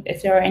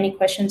there are any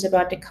questions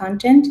about the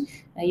content,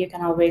 you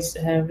can always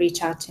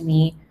reach out to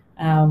me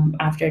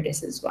after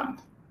this as well.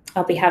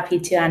 I'll be happy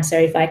to answer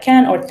if I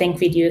can or think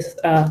with you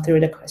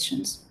through the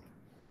questions.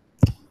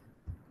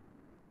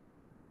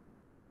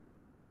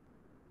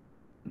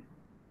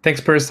 Thanks,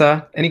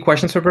 Parisa. Any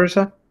questions for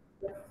Parisa?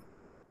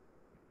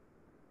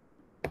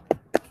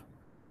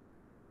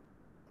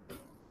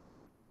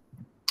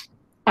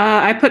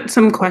 I put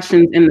some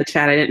questions in the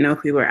chat. I didn't know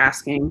if we were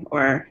asking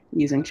or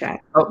using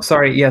chat. Oh,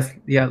 sorry. Yes.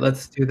 Yeah,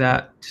 let's do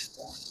that.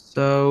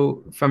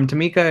 So from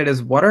Tamika, it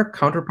is, what are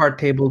counterpart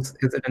tables?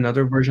 Is it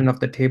another version of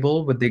the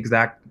table with the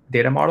exact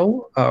data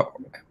model,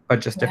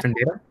 but just different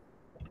data?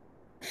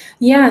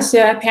 Yeah,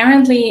 so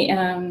apparently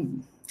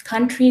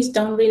countries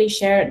don't really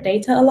share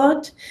data a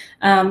lot.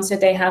 So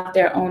they have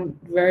their own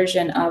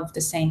version of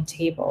the same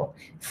table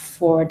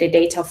for the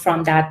data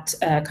from that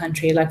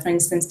country. Like, for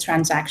instance,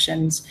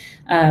 transactions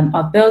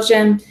of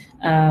Belgium,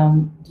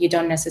 you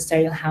don't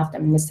necessarily have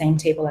them in the same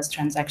table as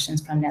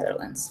transactions from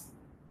Netherlands.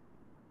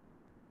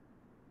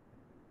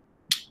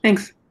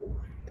 Thanks.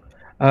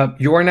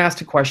 Jorn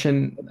asked a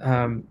question.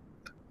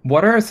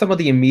 What are some of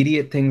the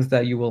immediate things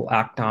that you will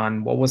act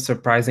on? What was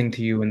surprising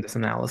to you in this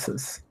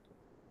analysis?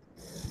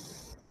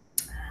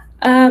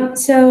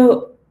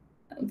 So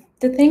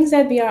the things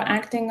that we are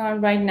acting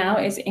on right now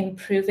is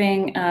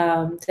improving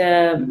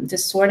the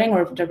sorting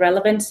or the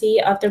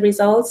relevancy of the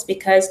results,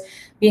 because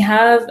we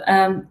have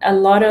a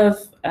lot of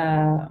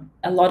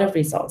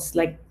results.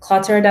 Like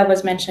clutter that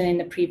was mentioned in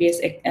the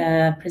previous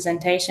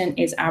presentation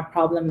is our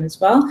problem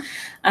as well.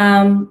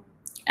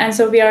 And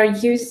so we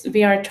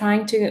are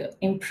trying to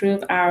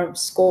improve our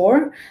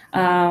score,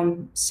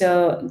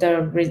 so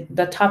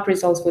the top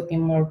results would be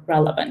more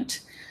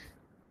relevant.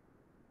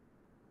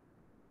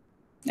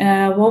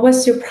 What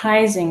was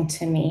surprising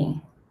to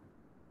me?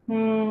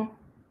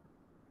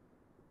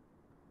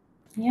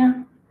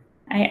 Yeah,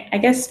 I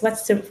guess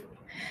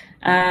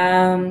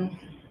I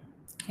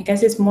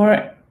guess it's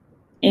more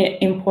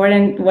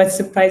important what's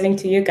surprising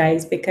to you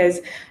guys, because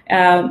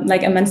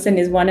like Amundsen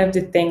is one of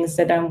the things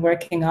that I'm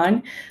working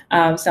on,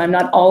 so I'm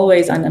not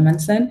always on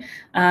Amundsen,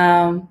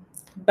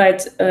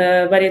 but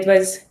it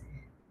was,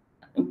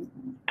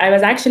 I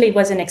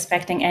wasn't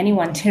expecting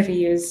anyone to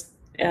reuse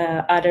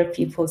other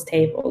people's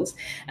tables,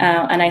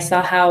 and I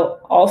saw how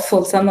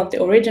awful some of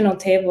the original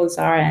tables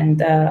are,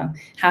 and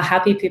how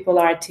happy people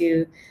are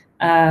to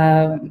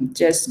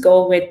just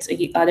go with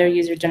other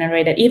user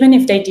generated, even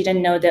if they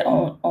didn't know the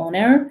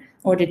owner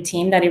or the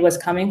team that it was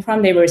coming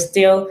from. They were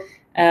still,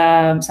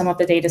 some of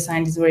the data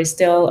scientists were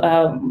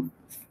still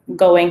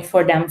going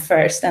for them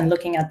first and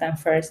looking at them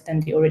first than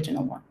the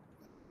original one.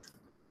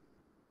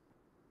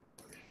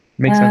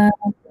 Makes sense.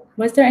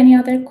 Was there any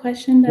other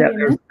question? Yeah,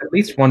 there's at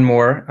least one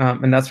more,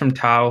 and that's from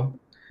Tao.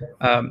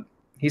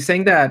 He's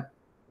saying that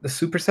the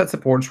superset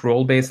supports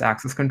role-based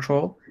access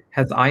control.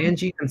 Has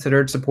ING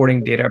considered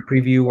supporting data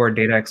preview or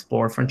data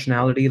explore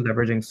functionality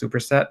leveraging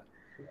superset,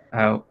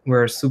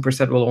 where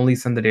superset will only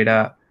send the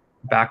data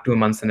back to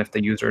Amundsen if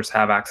the users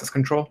have access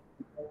control?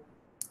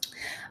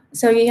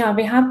 So yeah,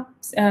 we have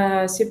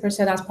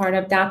superset as part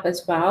of DAP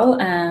as well,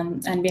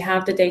 and we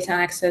have the data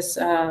access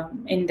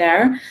in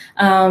there.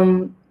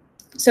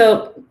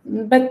 So,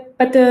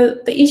 but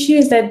the issue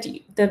is that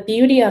the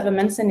beauty of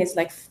Amundsen is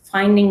like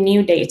finding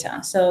new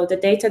data. So the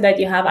data that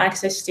you have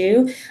access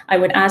to, I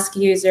would ask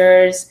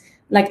users,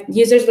 like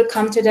users would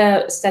come to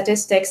the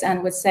statistics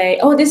and would say,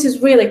 oh, this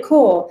is really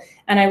cool.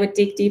 And I would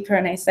dig deeper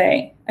and I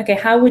say, okay,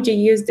 how would you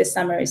use this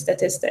summary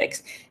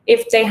statistics?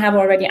 If they have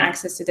already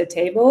access to the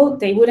table,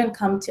 they wouldn't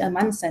come to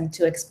Amundsen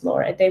to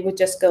explore it. They would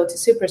just go to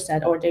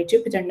Superset or their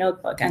Jupyter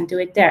notebook and do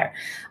it there.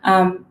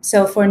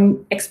 So for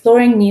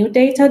exploring new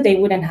data, they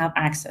wouldn't have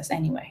access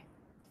anyway.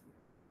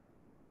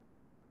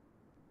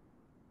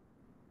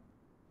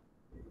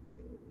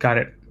 Got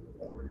it.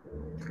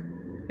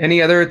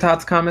 Any other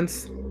thoughts,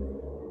 comments?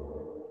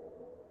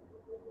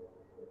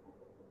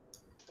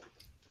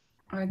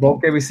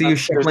 Okay, we see you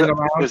shuffling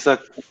around. There's a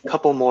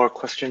couple more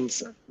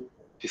questions.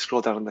 If you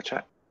scroll down in the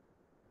chat.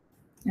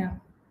 Yeah.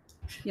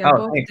 Yeah,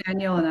 both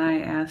Daniel and I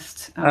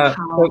asked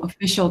how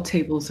official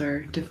tables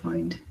are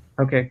defined.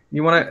 Okay,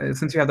 you want to,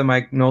 since you have the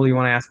mic, Noel, you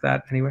want to ask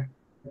that anyway?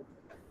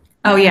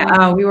 Oh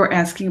yeah, we were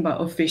asking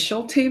about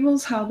official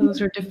tables, how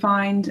those are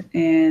defined,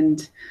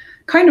 and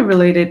kind of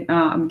related,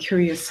 I'm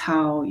curious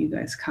how you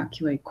guys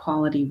calculate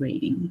quality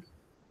rating.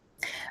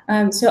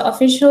 So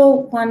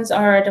official ones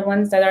are the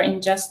ones that are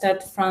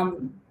ingested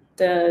from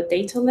the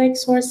data lake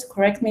source.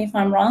 Correct me if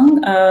I'm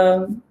wrong,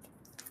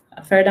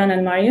 Ferdan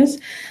and Marius.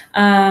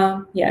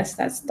 Yes,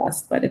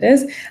 that's what it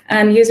is.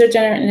 And user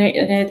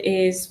generated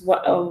is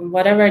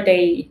whatever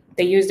they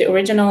use the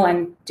original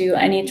and do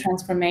any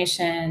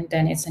transformation,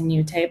 then it's a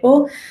new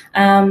table.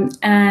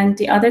 And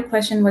the other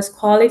question was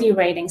quality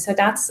rating. So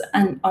that's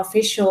an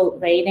official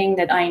rating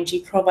that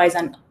ING provides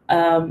on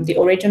the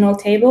original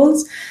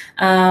tables.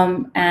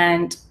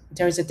 And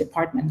there's a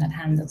department that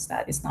handles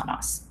that. It's not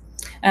us.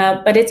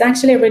 But it's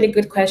actually a really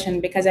good question,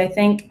 because I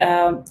think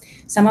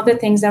some of the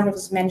things that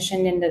was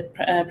mentioned in the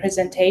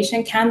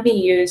presentation can be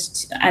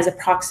used as a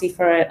proxy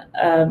for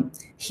a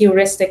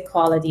heuristic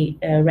quality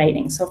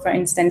rating. So for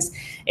instance,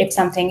 if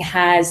something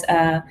has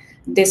a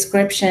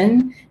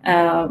description,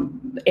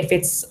 if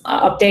it's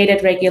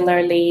updated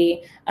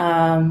regularly,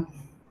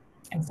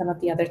 and some of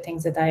the other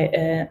things that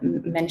I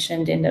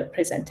mentioned in the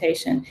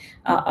presentation,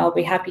 I'll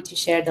be happy to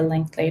share the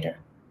link later.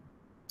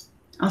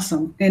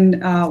 Awesome.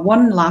 And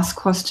one last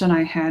question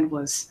I had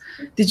was,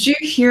 did you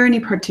hear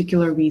any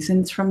particular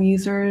reasons from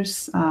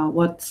users?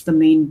 What's the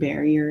main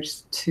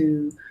barriers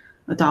to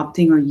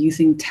adopting or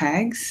using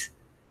tags?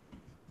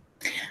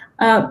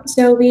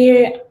 So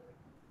we're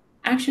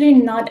actually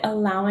not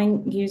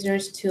allowing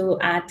users to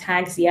add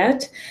tags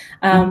yet.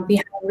 We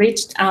have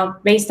reached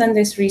out, based on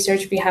this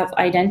research, we have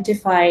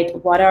identified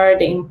what are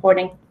the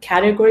important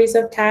categories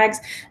of tags.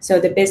 So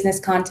the business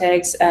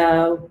context,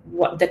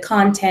 what the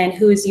content,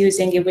 who is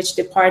using it, which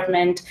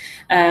department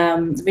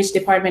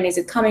is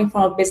it coming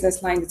from,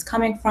 business line it's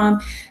coming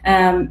from,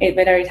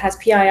 whether it has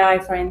PII,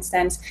 for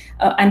instance.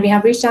 And we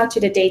have reached out to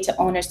the data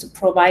owners to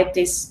provide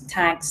these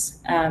tags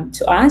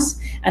to us.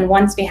 And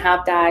once we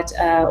have that,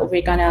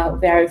 we're gonna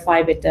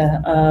verify with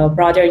the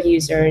broader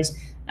users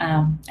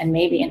and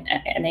maybe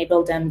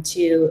enable them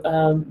to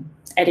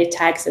edit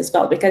tags as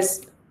well,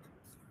 because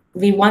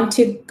we want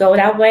to go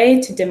that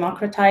way to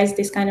democratize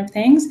these kind of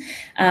things.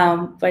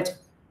 But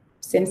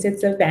since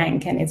it's a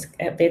bank and it's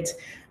a bit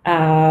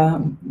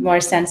more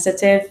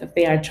sensitive,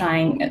 we are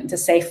trying the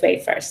safe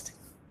way first.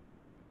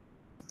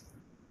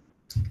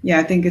 Yeah,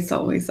 I think it's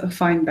always a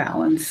fine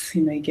balance.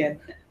 You may get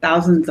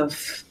thousands of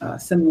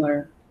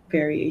similar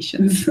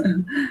variations.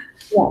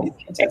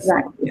 Yes,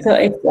 exactly. Yeah. So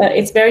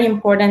it's very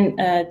important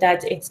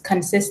that it's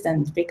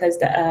consistent, because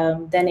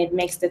then it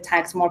makes the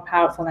tags more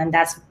powerful, and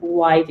that's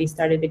why we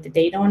started with the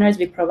data owners.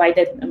 We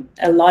provided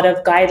a lot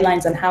of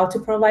guidelines on how to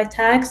provide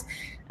tags,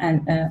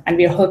 and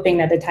we're hoping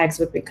that the tags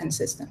would be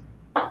consistent.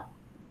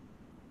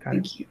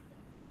 Thank you.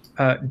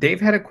 Dave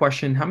had a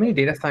question. How many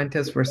data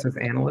scientists versus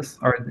analysts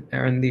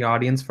are in the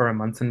audience for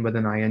Amundsen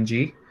within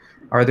ING?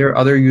 Are there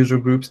other user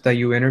groups that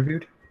you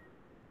interviewed?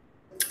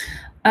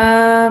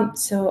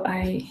 So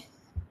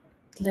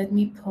let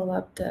me pull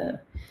up the,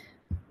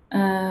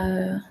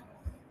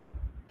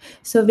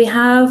 so we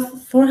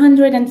have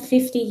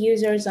 450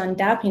 users on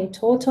DAP in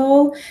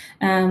total,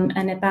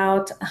 and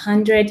about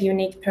 100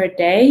 unique per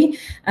day.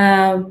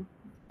 And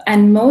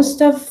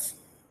most of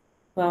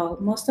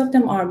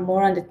them are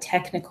more on the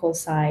technical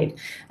side,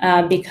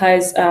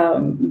 because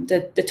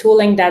the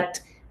tooling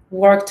that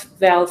worked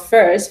well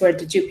first were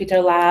the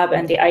Jupyter Lab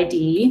and the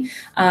IDE,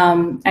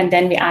 and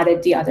then we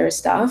added the other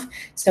stuff.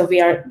 So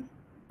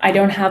I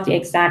don't have the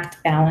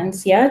exact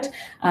balance yet,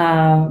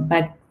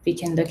 but we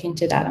can look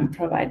into that and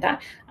provide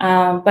that.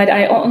 But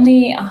I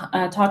only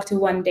talked to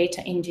one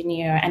data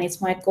engineer, and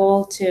it's my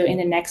goal to, in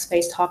the next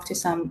phase, talk to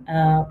some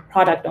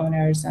product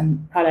owners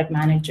and product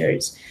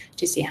managers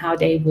to see how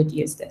they would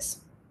use this.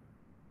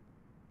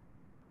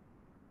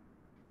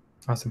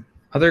 Awesome.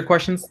 Other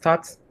questions,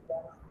 thoughts?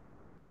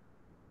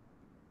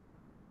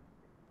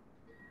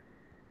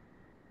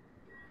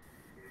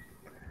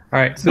 All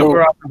right, so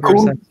we're off.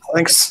 Cool.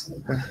 Thanks.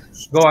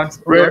 Go on.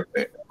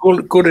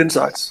 Good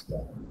insights.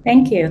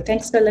 Thank you.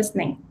 Thanks for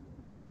listening.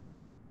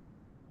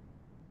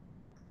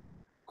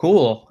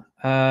 Cool.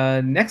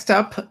 Next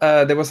up,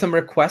 there were some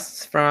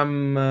requests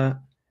from, I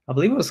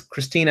believe it was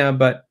Christina,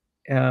 but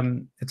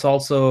it's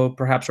also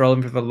perhaps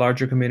relevant for the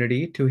larger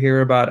community to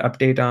hear about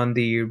update on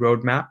the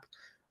roadmap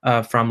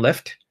from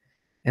Lyft.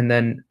 And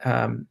then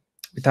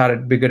we thought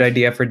it'd be a good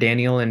idea for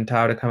Daniel and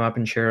Tao to come up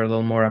and share a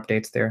little more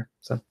updates there.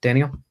 So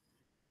Daniel.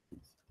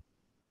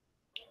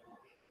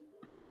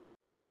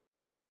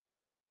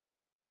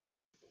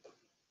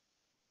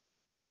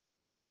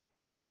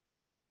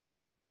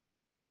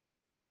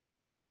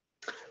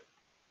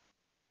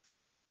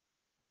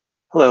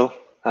 Hello,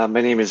 my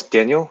name is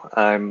Daniel.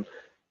 I'm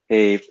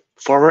a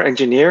former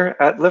engineer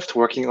at Lyft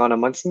working on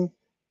Amundsen,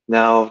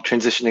 now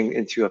transitioning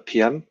into a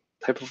PM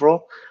type of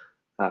role.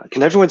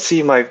 Can everyone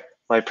see my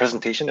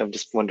presentation? I'm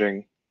just wondering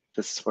if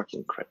this is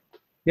working correct.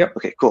 Yep.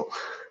 Okay, cool.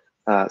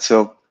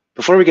 So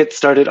before we get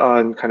started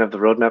on kind of the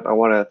roadmap, I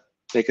want to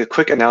make a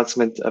quick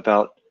announcement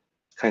about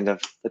kind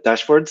of the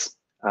dashboards.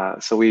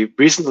 So we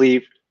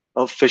recently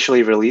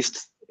officially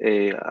released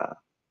a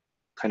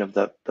kind of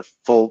the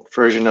full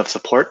version of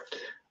support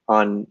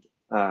on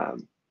the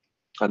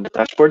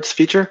dashboards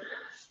feature.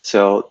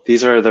 So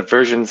these are the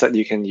versions that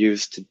you can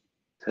use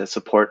to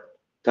support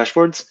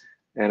dashboards.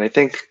 And I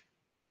think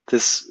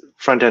this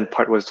front-end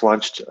part was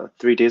launched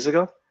 3 days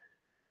ago.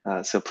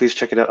 So please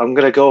check it out. I'm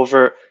going to go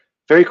over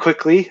very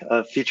quickly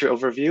a feature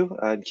overview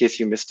in case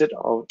you missed it.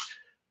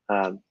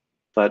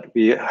 But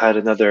we had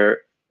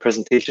another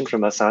presentation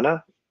from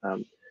Asana.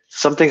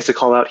 Some things to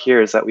call out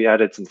here is that we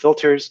added some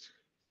filters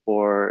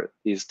for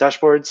these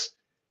dashboards.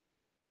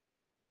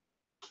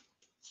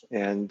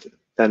 And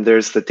then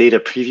there's the data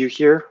preview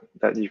here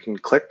that you can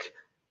click,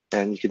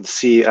 and you can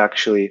see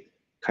actually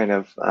kind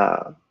of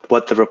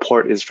what the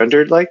report is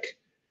rendered like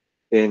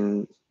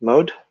in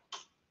mode.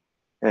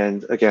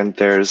 And again,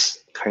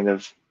 there's kind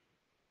of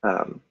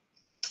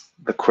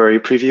the query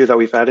preview that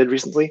we've added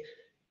recently.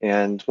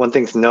 And one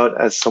thing to note,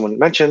 as someone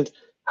mentioned,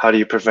 how do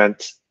you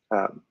prevent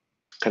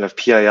kind of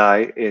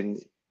PII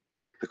in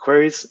the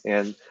queries?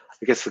 And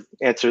I guess the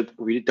answer,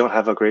 we don't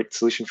have a great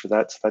solution for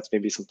that. So that's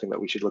maybe something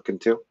that we should look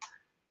into.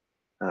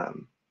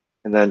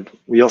 And then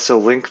we also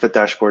link the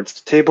dashboards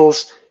to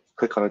tables.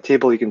 Click on a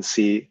table, you can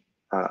see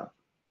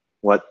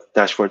what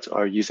dashboards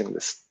are using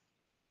this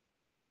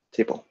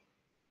table.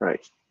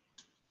 Right.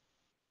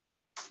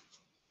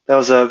 That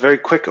was a very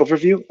quick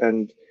overview.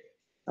 And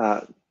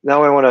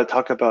now I want to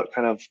talk about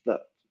kind of the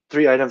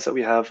 3 items that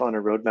we have on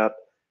our roadmap.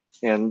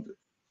 And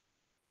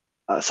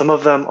some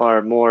of them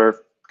are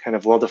more kind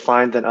of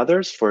well-defined than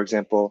others. For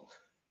example,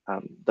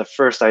 the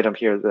first item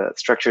here, the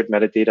structured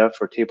metadata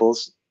for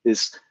tables,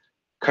 is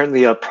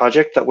currently a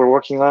project that we're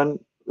working on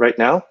right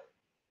now.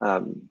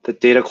 The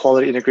data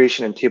quality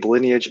integration and table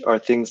lineage are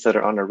things that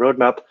are on our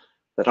roadmap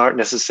that aren't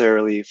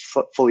necessarily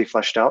fully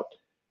fleshed out.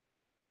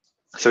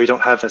 So we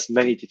don't have as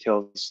many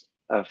details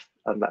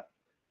on that.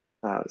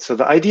 So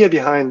the idea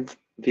behind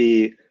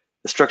the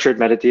structured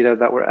metadata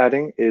that we're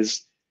adding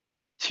is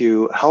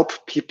to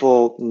help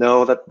people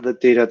know that the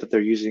data that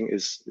they're using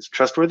is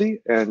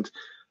trustworthy. And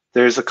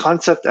there's a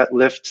concept at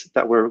Lyft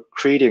that we're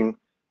creating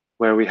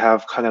where we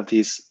have kind of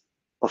these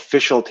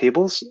official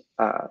tables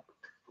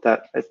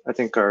that I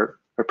think are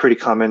pretty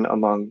common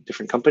among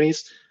different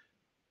companies.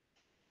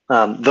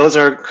 Those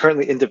are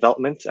currently in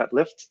development at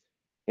Lyft,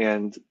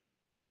 and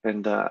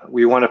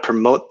we want to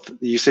promote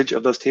the usage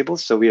of those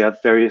tables. So we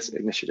have various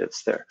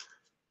initiatives there.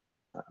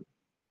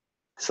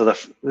 So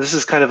this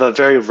is kind of a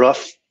very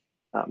rough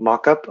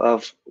mock-up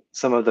of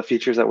some of the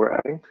features that we're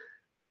adding.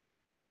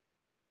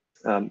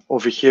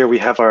 Over here, we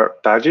have our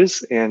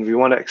badges, and we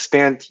want to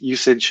expand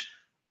usage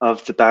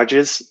of the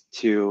badges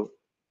to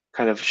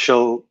kind of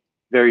show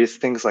various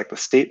things like the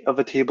state of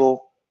a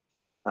table,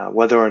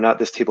 whether or not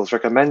this table is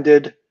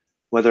recommended,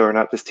 whether or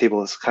not this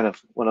table is kind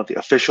of one of the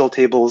official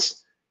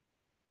tables.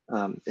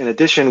 In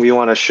addition, we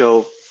want to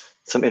show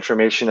some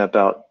information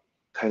about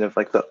kind of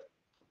like the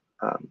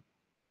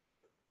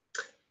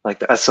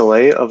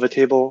SLA of a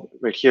table.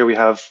 Right here, we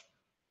have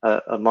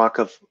a mock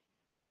of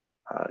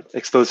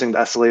exposing the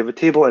SLA of a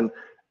table and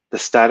the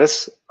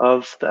status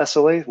of the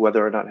SLA,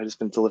 whether or not it has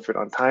been delivered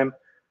on time.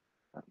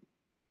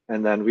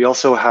 And then we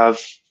also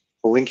have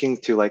a linking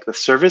to like the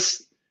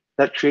service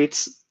that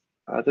creates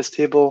this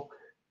table,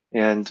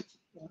 and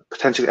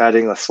potentially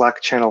adding a Slack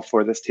channel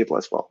for this table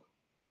as well.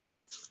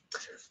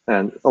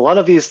 And a lot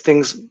of these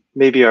things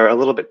maybe are a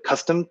little bit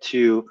custom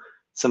to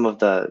some of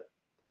the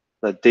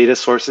data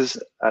sources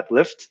at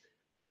Lyft.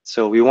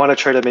 So we want to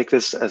try to make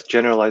this as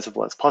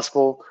generalizable as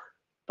possible,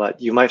 but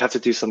you might have to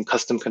do some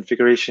custom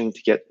configuration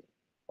to get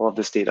all of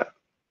this data.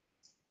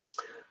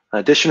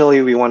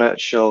 Additionally, we want to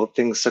show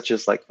things such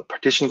as like the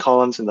partition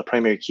columns and the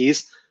primary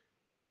keys,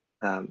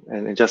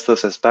 and adjust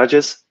those as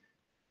badges.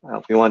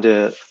 We want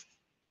to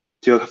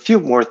do a few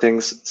more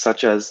things,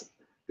 such as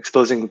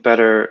exposing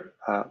better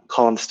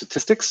column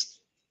statistics.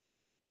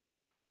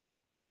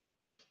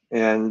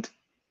 And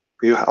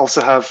we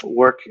also have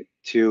work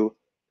to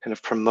kind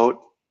of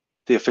promote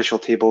the official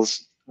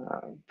tables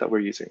that we're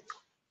using.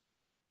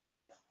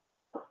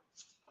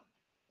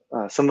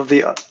 Some of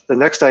the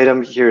next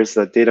item here is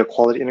the data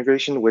quality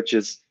integration, which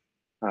is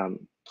a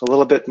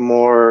little bit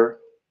more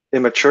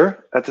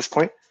immature at this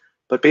point.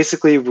 But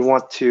basically, we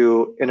want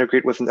to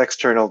integrate with an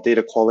external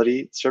data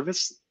quality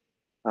service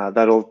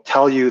that'll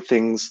tell you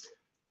things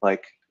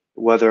like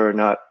whether or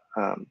not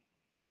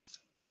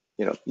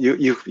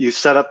you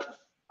set up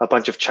a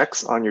bunch of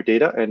checks on your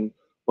data and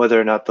whether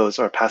or not those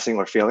are passing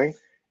or failing.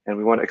 And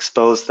we want to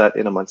expose that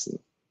in Amundsen.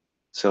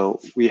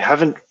 So we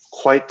haven't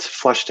quite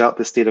fleshed out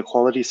this data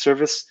quality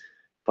service,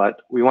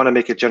 but we want to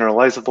make it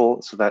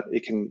generalizable so that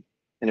it can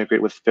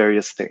integrate with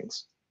various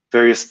things,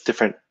 various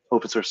different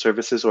open source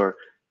services, or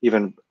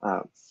even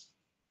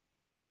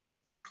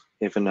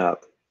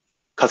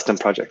custom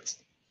projects.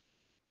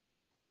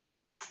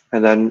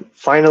 And then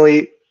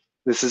finally,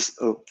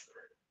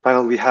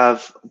 finally we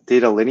have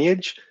data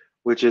lineage,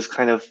 which is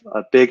kind of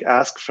a big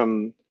ask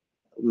from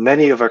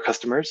many of our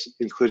customers,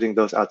 including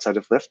those outside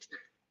of Lyft.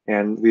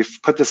 And we've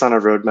put this on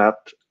our roadmap.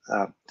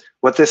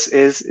 What this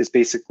is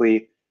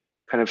basically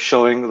kind of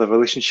showing the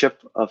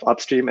relationship of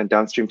upstream and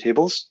downstream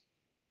tables.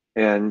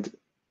 And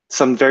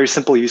some very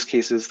simple use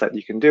cases that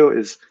you can do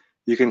is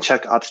you can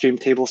check upstream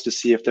tables to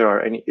see if there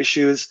are any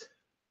issues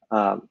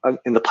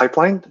in the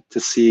pipeline, to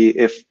see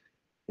if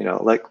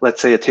Like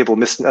let's say a table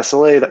missed an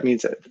SLA, that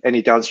means that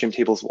any downstream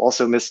tables will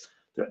also miss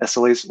their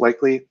SLAs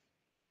likely.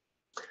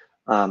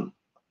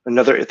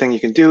 Another thing you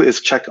can do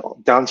is check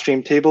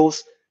downstream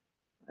tables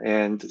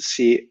and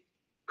see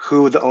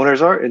who the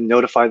owners are and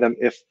notify them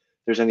if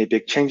there's any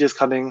big changes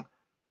coming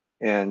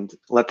and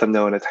let them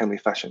know in a timely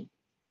fashion.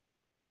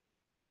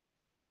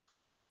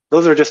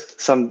 Those are just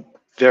some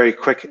very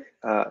quick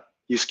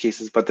use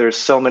cases, but there's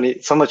so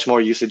much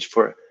more usage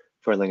for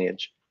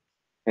lineage.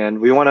 And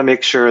we want to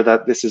make sure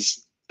that this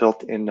is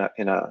built in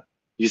a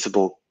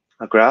usable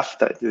graph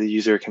that the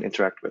user can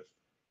interact with.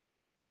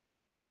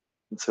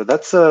 And so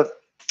that's a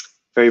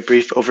very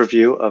brief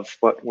overview of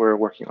what we're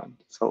working on.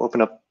 So I'll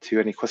open up to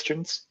any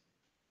questions.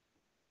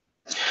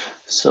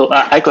 So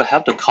I could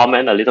have to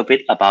comment a little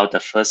bit about the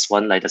first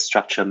one, like the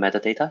structure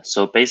metadata.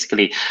 So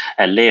basically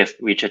at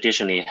Lyft, we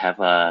traditionally have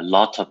a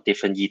lot of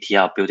different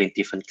ETL building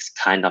different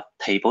kind of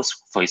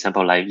tables. For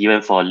example, like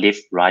even for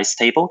Lyft rice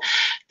table,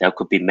 there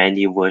could be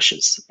many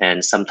versions.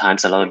 And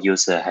sometimes a lot of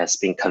user has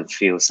been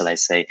confused, like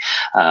say,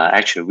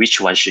 actually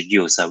which one should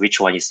use, which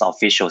one is the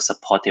official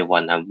supported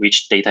one, and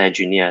which data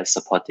engineer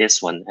support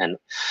this one.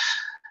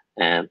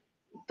 And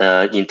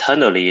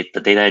internally,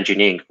 the data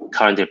engineering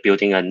currently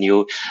building a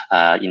new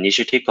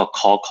initiative called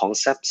core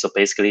concept. So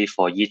basically,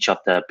 for each of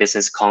the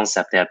business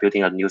concept, they are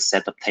building a new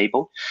set of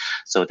table,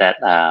 so that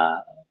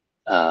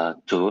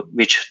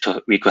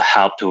we could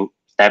help to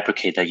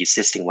deprecate the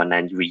existing one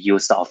and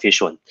reuse the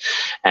official one.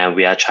 And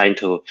we are trying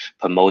to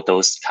promote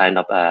those kind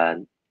of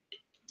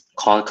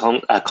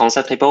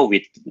concept table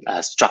with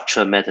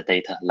structured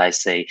metadata, like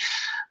say,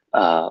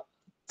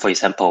 for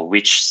example,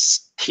 which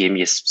team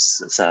is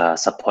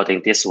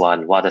supporting this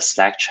one, what the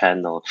Slack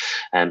channel,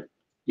 and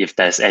if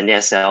there's any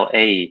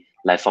SLA,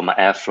 like from an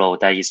Airflow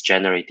that is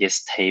generate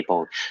this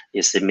table,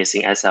 is it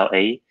missing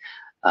SLA?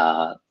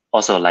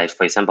 Also, like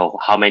for example,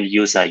 how many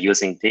users are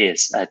using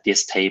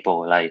this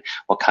table, like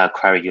what kind of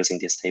query using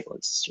this table?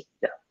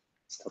 Yeah.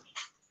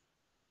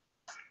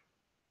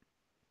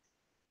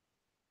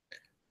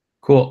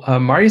 Cool.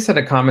 Marius had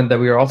a comment that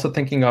we are also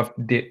thinking of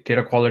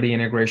data quality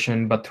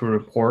integration, but through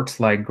reports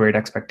like Great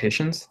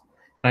Expectations.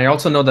 And I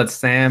also know that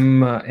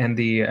Sam and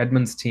the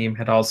Edmunds team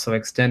had also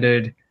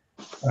extended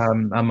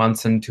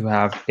Amundsen to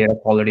have data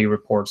quality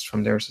reports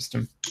from their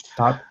system.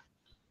 Todd?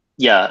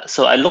 Yeah,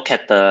 so I look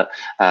at the,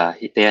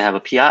 they have a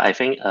PR, I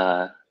think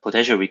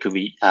potentially we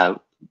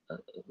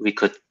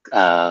could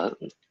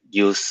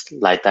use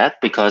like that,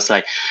 because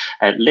like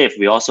at Lyft,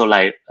 we also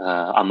like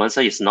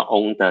Amundsen is not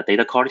own the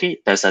data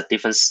quality. There's a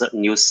different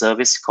new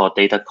service called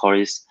data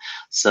quality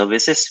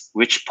services,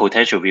 which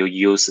potentially will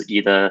use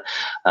either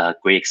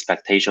Great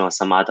Expectation or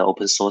some other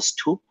open source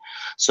tool.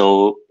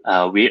 So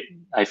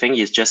I think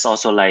it's just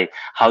also like,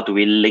 how do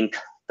we link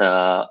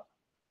the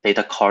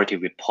data quality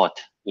report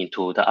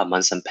into the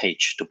Amundsen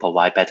page to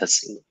provide better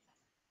signal?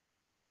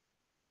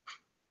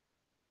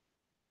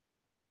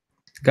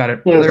 Got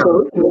it. Yeah,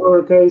 so in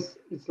our case,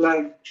 it's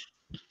like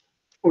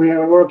we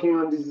are working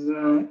on this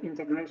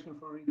integration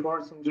for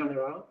reports in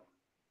general.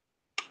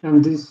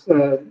 And this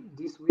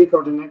week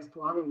or the next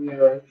one, we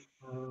are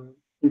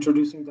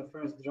introducing the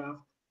first draft,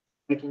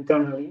 like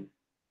internally,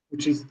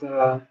 which is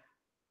the,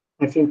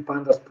 I think,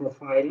 pandas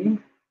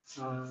profiling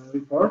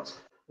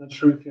reports. Not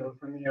sure if you're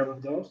familiar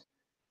with those,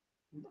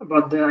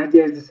 but the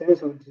idea is the same.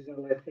 So these are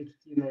like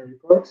HTML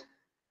reports.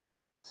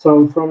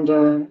 So from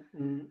the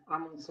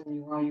Amundsen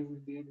UI, you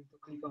will be able to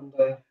click on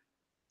the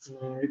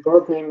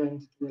report name and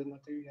it will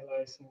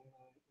materialize in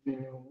the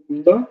new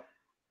window.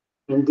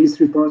 And these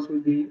reports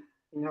will be,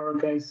 in our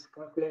case,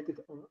 calculated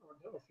on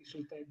the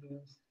official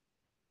tables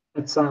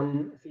at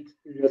some fixed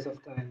periods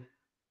of time.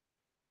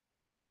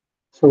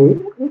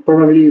 So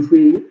probably if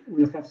we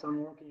will have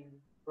some working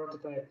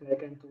prototype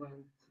like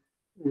end-to-end,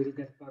 we'll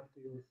get back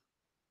to you with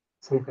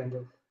some kind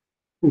of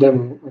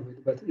demo of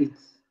it, but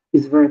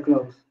it's very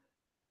close.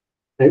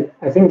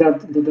 I think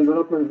that the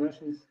development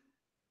versions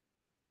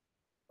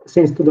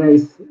since today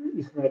is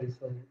ready,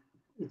 so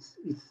it's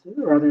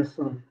rather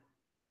soon.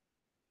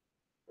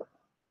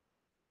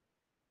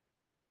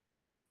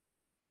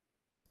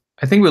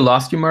 I think we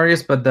lost you,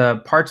 Marius, but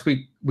the parts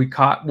we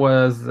caught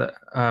was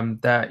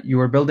that you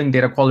were building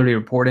data quality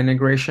report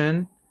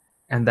integration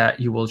and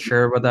that you will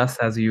share with us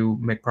as you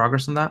make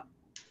progress on that.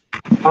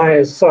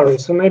 Sorry,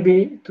 so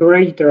maybe to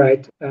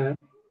reiterate,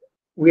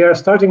 we are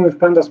starting with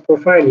pandas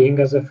profiling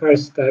as a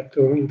first step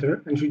to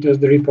introduce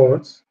the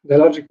reports. The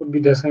logic would be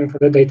the same for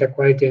the data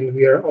quality, and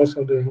we are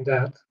also doing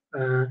that.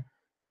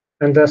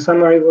 And the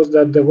summary was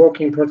that the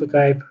working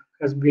prototype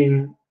has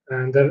been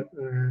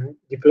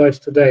deployed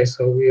today,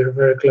 so we are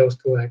very close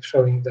to like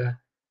showing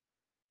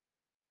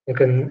you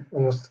can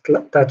almost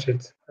touch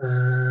it.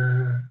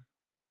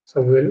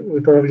 So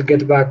we'll probably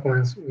get back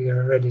once we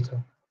are ready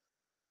to.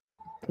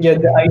 Yeah,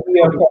 the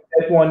idea of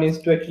that one is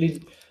to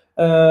actually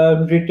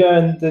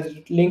return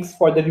the links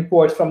for the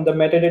reports from the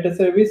metadata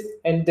service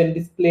and then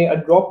display a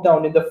drop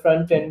down in the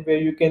front end where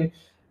you can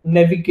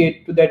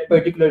navigate to that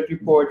particular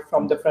report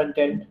from the front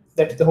end.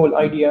 That's the whole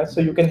idea.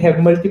 So you can have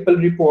multiple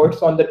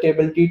reports on the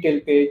table detail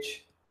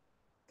page.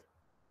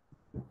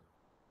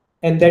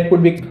 and that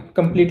would be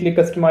completely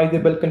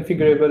customizable,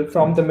 configurable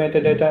from the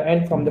metadata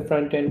and from the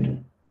front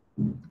end.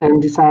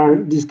 And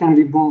these can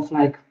be both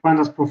like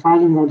pandas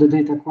profiling or the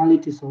data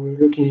quality. So we're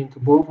looking into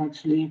both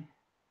actually.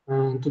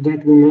 And today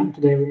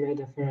we made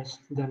the first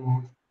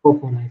demo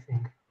open, I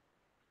think.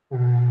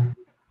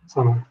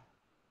 Summer.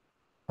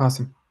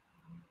 Awesome.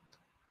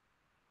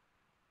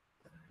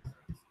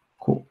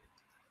 Cool.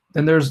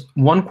 Then there's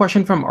one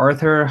question from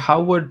Arthur.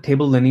 How would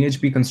table lineage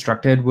be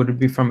constructed? Would it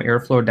be from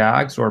Airflow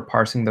DAGs or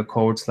parsing the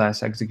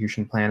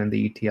code/execution plan in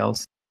the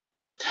ETLs?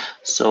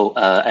 So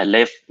at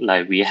Lyft,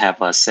 like we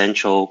have a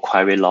central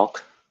query log,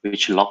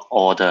 which log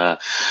all the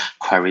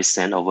queries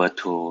sent over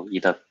to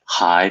either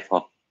Hive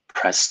or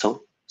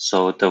Presto.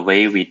 So the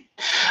way we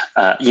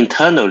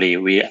internally,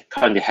 we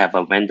currently have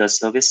a vendor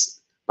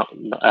service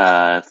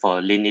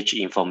for lineage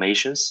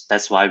informations.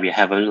 That's why we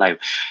haven't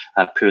like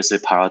previously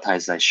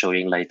prioritized like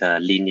showing like the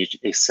lineage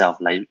itself,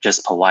 like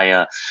just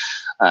provide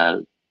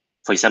a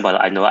for example,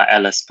 I know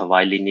Alice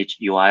provide lineage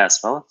UI as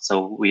well.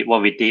 So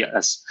what we did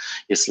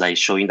is like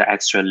showing the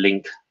extra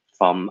link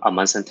from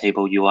Amundsen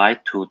table UI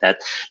to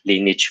that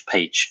lineage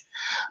page.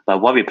 But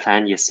what we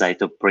plan is like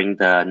to bring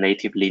the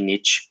native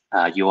lineage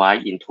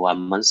UI into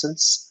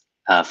Amundsen's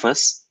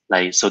first,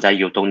 like so that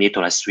you don't need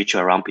to like switch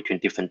around between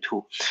different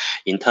tools.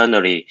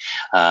 Internally,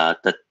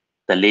 the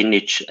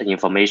lineage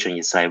information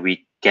is like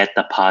we get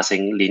the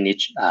parsing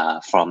lineage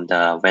from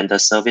the vendor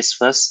service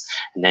first,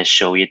 and then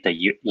show it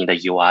in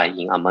the UI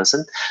in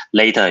Amundsen.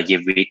 Later,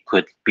 if we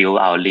could build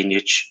our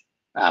lineage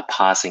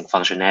parsing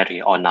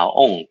functionality on our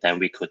own, then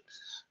we could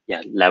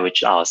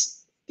leverage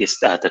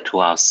the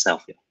tool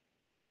ourselves.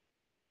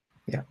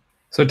 Yeah.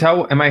 So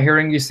Tao, am I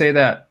hearing you say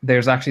that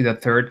there's actually the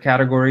third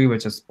category,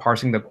 which is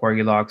parsing the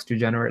query logs to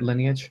generate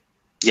lineage?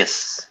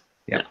 Yes.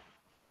 Yeah.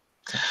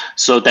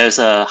 So there's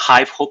a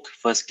Hive hook.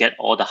 First, get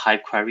all the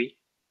Hive query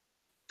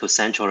to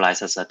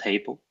centralize as a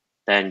table.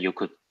 Then you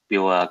could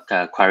build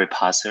a query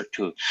parser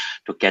to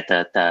get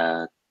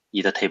the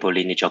either table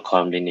lineage or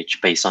column lineage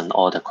based on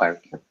all the query.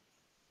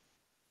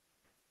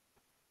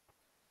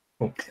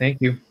 Cool.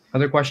 Thank you.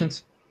 Other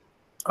questions?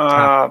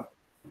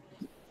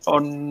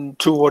 On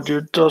to what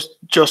you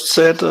just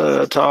said,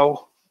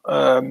 Tao.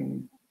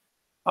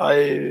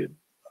 I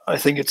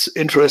think it's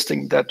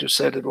interesting that you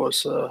said it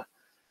was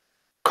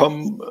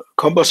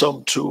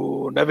cumbersome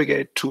to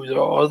navigate to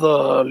your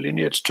other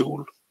lineage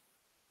tool.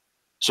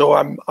 So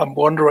I'm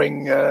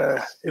wondering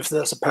if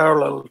there's a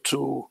parallel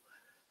to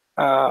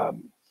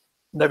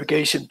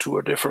navigation to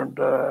a different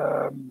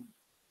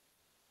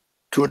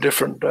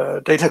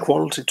data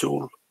quality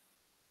tool,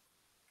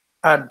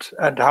 and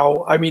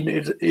how, I mean,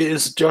 it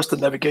is just a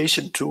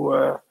navigation to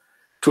a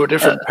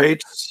different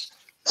page.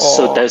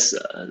 So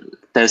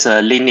there's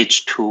a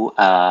lineage tool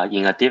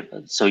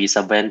so it's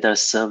a vendor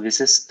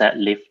services that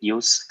Lyft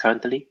use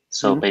currently.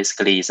 So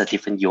basically it's a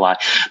different UI,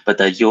 but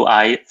the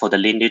UI for the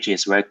lineage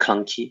is very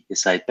clunky.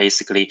 It's like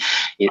basically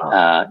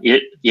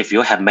if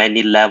you have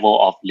many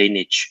level of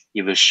lineage,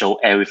 it will show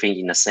everything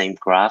in the same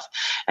graph,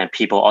 and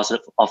people also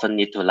often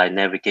need to like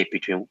navigate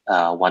between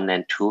 1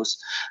 and 2.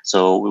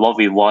 So what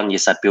we want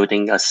is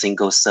building a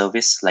single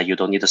service, like you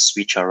don't need to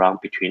switch around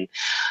between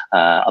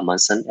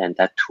Amundsen and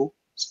that tool.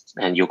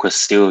 And you could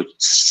still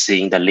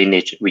see the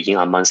lineage within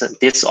Amundsen.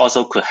 This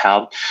also could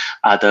help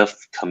other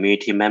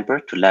community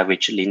members to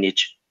leverage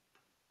lineage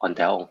on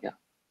their own.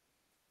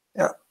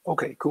 Yeah.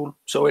 Okay. Cool.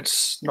 So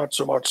it's not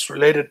so much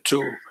related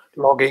to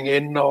logging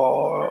in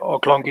or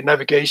clunky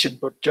navigation,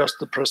 but just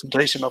the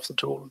presentation of the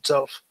tool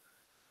itself.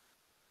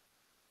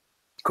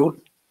 Cool.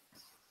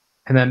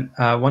 And then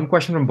one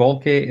question from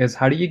Volke is,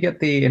 how do you get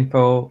the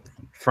info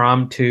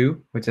from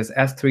to, which is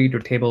S3 to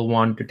table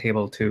 1 to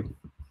table 2?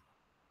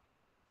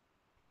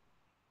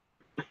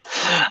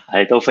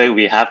 I don't think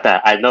we have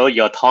that. I know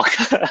your talk,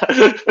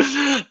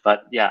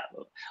 but yeah,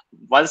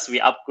 once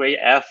we upgrade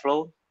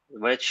Airflow,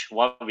 which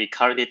what we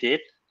currently did,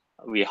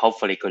 we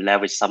hopefully could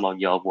leverage some of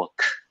your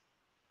work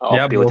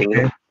of building.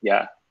 Okay.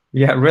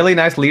 Yeah, really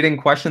nice leading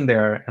question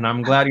there, and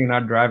I'm glad you're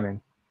not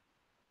driving.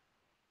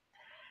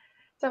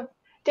 So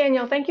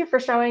Daniel, thank you for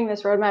showing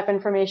this roadmap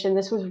information.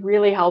 This was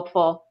really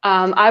helpful.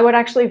 I would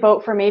actually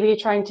vote for maybe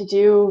trying to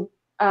do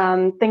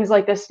things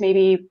like this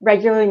maybe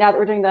regularly. Now that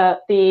we're doing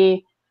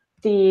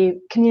the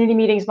community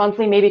meetings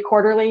monthly, maybe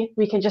quarterly,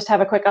 we can just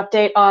have a quick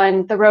update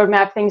on the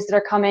roadmap, things that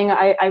are coming.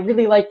 I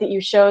really like that you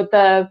showed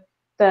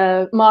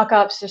the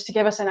mock-ups just to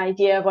give us an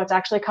idea of what's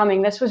actually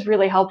coming. This was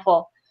really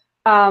helpful.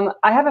 I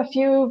have a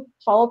few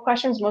follow-up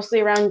questions, mostly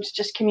around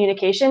just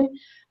communication.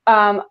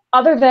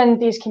 Other than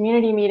these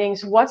community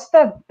meetings, what's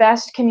the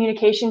best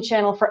communication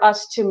channel for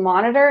us to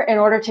monitor in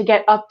order to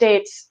get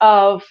updates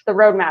of the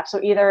roadmap?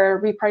 So either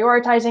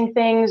reprioritizing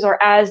things,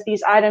 or as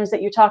these items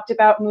that you talked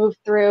about move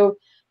through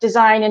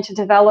design into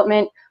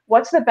development,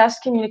 what's the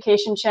best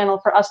communication channel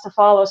for us to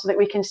follow so that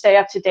we can stay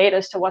up to date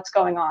as to what's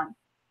going on?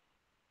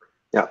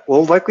 Yeah,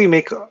 we'll likely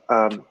make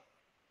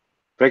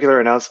regular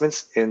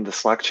announcements in the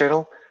Slack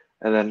channel,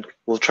 and then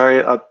we'll try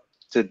up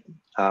to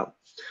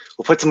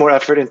we'll put some more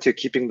effort into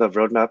keeping the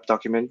roadmap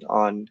document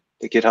on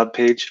the GitHub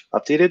page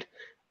updated.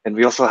 And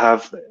we also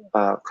have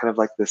kind of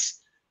like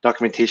this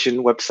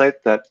documentation website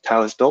that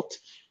Tao has built.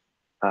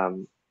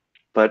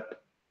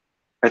 But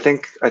I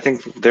think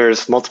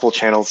there's multiple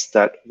channels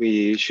that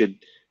we should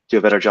do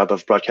a better job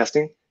of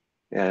broadcasting,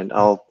 and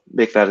I'll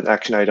make that an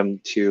action item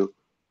to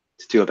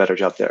do a better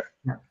job there.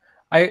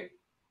 Yeah.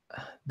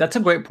 That's a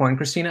great point,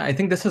 Christina. I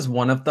think this is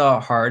one of the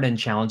hard and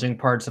challenging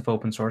parts of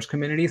open source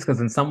communities,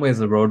 because in some ways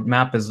the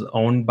roadmap is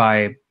owned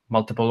by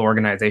multiple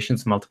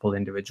organizations, multiple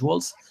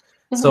individuals.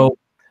 Mm-hmm. So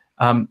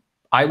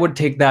I would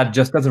take that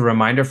just as a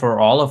reminder for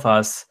all of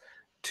us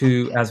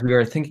to, as we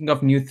are thinking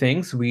of new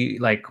things, we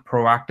like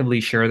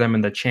proactively share them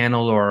in the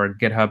channel or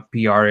GitHub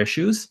PR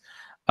issues,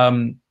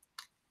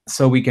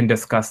 so we can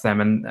discuss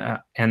them.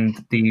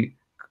 And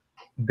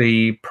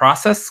the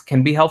process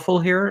can be helpful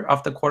here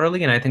of the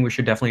quarterly, and I think we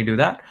should definitely do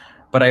that.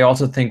 But I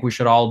also think we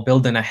should all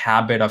build in a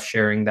habit of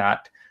sharing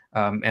that.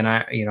 And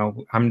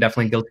I'm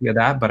definitely guilty of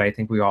that, but I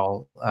think we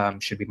all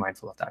should be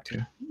mindful of that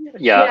too.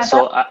 Yeah.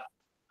 So,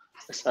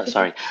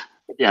 sorry.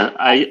 Yeah,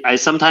 I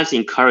sometimes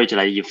encourage,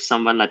 like, if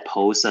someone like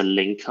posts a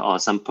link or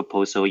some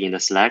proposal in the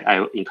Slack,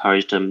 I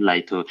encourage them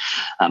like to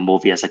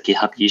move it as a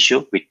GitHub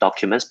issue with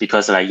documents,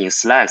 because like in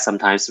Slack,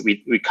 sometimes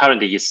we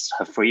currently use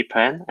a free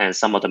plan and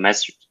some of the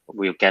message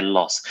will get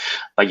lost.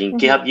 But in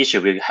GitHub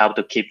issue, we have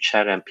to keep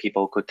track and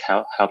people could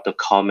help to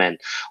comment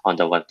on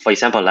the one. For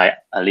example, like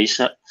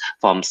Alicia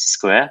from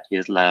Square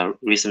is like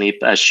recently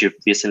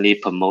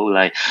promote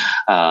like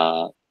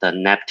the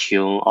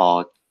Neptune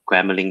or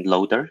Gremlin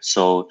loader,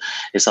 so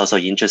it's also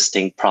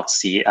interesting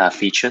proxy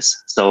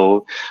features.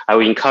 So I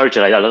would encourage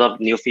like a lot of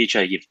new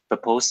feature. If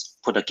propose,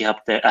 put a GitHub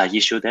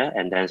issue there,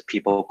 and then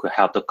people could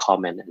help to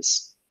comment.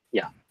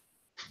 Yeah,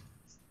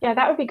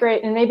 that would be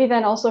great. And maybe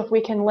then also if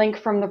we can link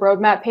from the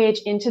roadmap page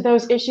into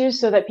those issues,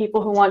 so that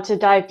people who want to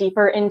dive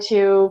deeper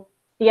into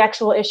the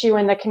actual issue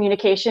and the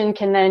communication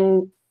can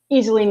then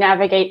easily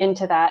navigate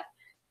into that.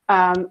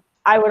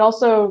 I would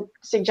also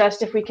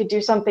suggest if we could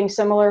do something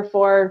similar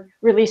for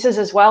releases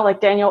as well. Like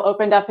Daniel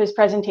opened up his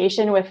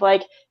presentation with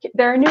like,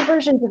 there are new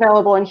versions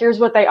available and here's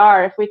what they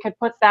are. If we could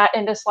put that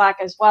into Slack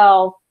as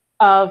well,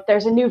 of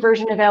there's a new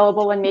version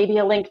available and maybe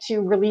a link to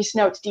release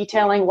notes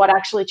detailing what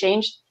actually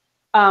changed.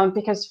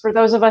 Because for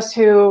those of us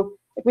who,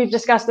 we've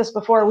discussed this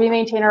before, we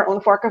maintain our own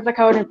fork of the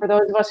code. And for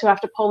those of us who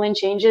have to pull in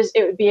changes,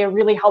 it would be a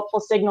really helpful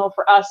signal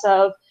for us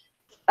of,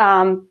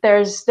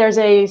 there's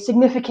a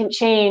significant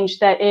change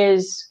that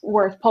is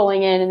worth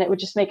pulling in, and it would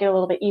just make it a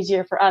little bit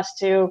easier for us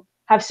to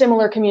have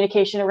similar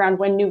communication around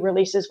when new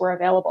releases were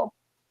available.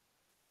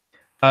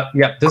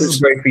 Yeah, this is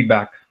great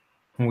feedback.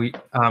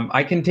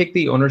 I can take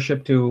the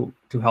ownership to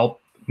help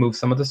move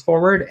some of this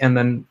forward, and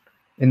then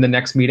in the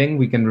next meeting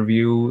we can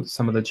review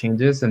some of the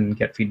changes and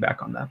get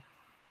feedback on that.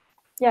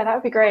 Yeah, that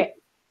would be great.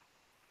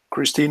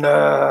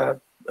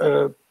 Christina,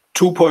 2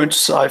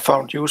 points I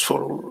found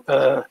useful.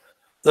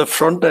 The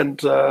front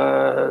end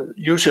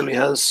usually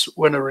has,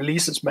 when a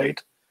release is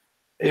made,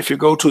 if you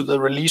go to the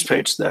release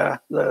page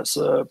there's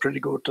a pretty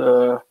good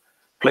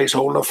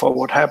placeholder for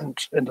what happened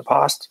in the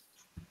past.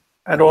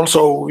 And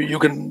also you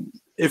can,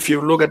 if you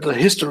look at the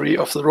history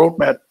of the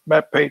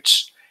roadmap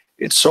page,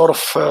 it sort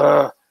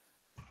of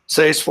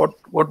says what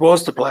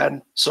was the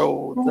plan.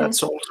 So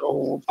that's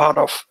also part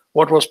of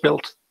what was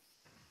built.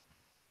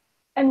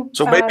 And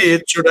so maybe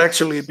it should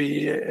actually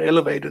be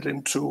elevated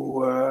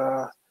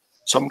into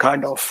some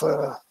kind of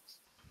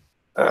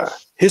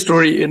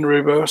history in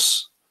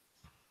reverse.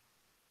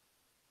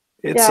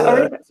 It's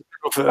or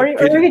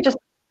even just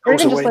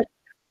like,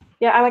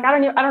 I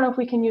don't know if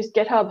we can use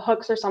GitHub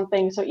hooks or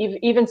something. So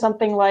even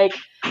something like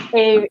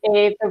the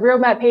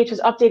roadmap page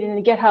is updated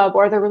in GitHub,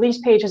 or the release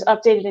page is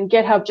updated in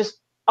GitHub, just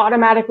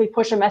automatically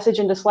push a message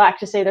into Slack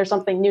to say there's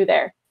something new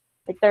there.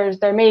 Like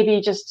there may be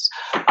just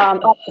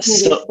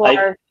opportunities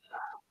for.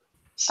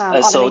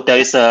 So there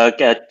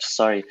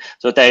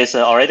is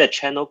already a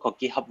channel called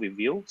GitHub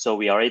Review. So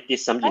we already did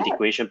some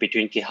integration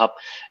between GitHub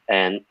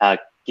and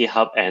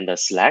the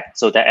Slack,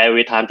 so that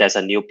every time there's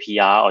a new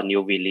PR or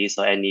new release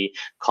or any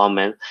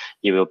comment,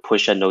 you will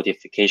push a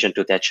notification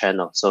to that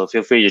channel. So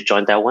feel free to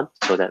join that one,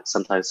 so that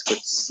sometimes you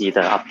could see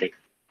the update.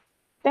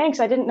 Thanks,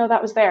 I didn't know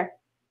that was there.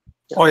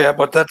 Oh yeah,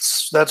 but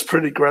that's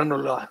pretty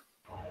granular.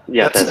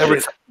 Yeah, that's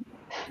everything.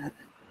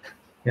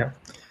 Yeah.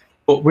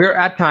 Well, we're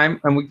at time,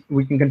 and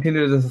we can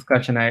continue this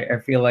discussion. I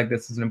feel like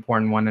this is an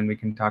important one, and we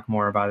can talk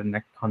more about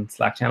it on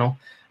Slack channel.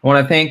 I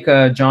want to thank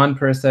John,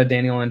 Parisa,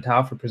 Daniel, and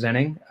Tao for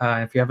presenting.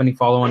 If you have any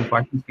follow-on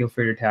questions, feel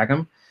free to tag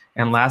them.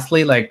 And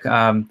lastly,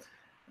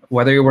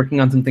 whether you're working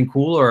on something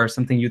cool or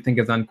something you think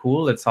is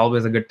uncool, it's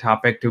always a good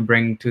topic to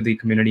bring to the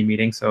community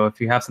meeting. So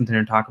if you have something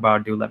to talk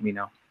about, do let me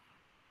know.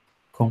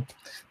 Cool.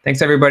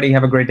 Thanks, everybody.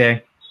 Have a great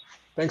day.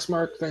 Thanks,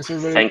 Mark. Thanks,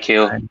 everybody. Thank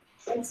you.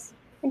 Thanks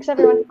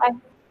everyone. Bye.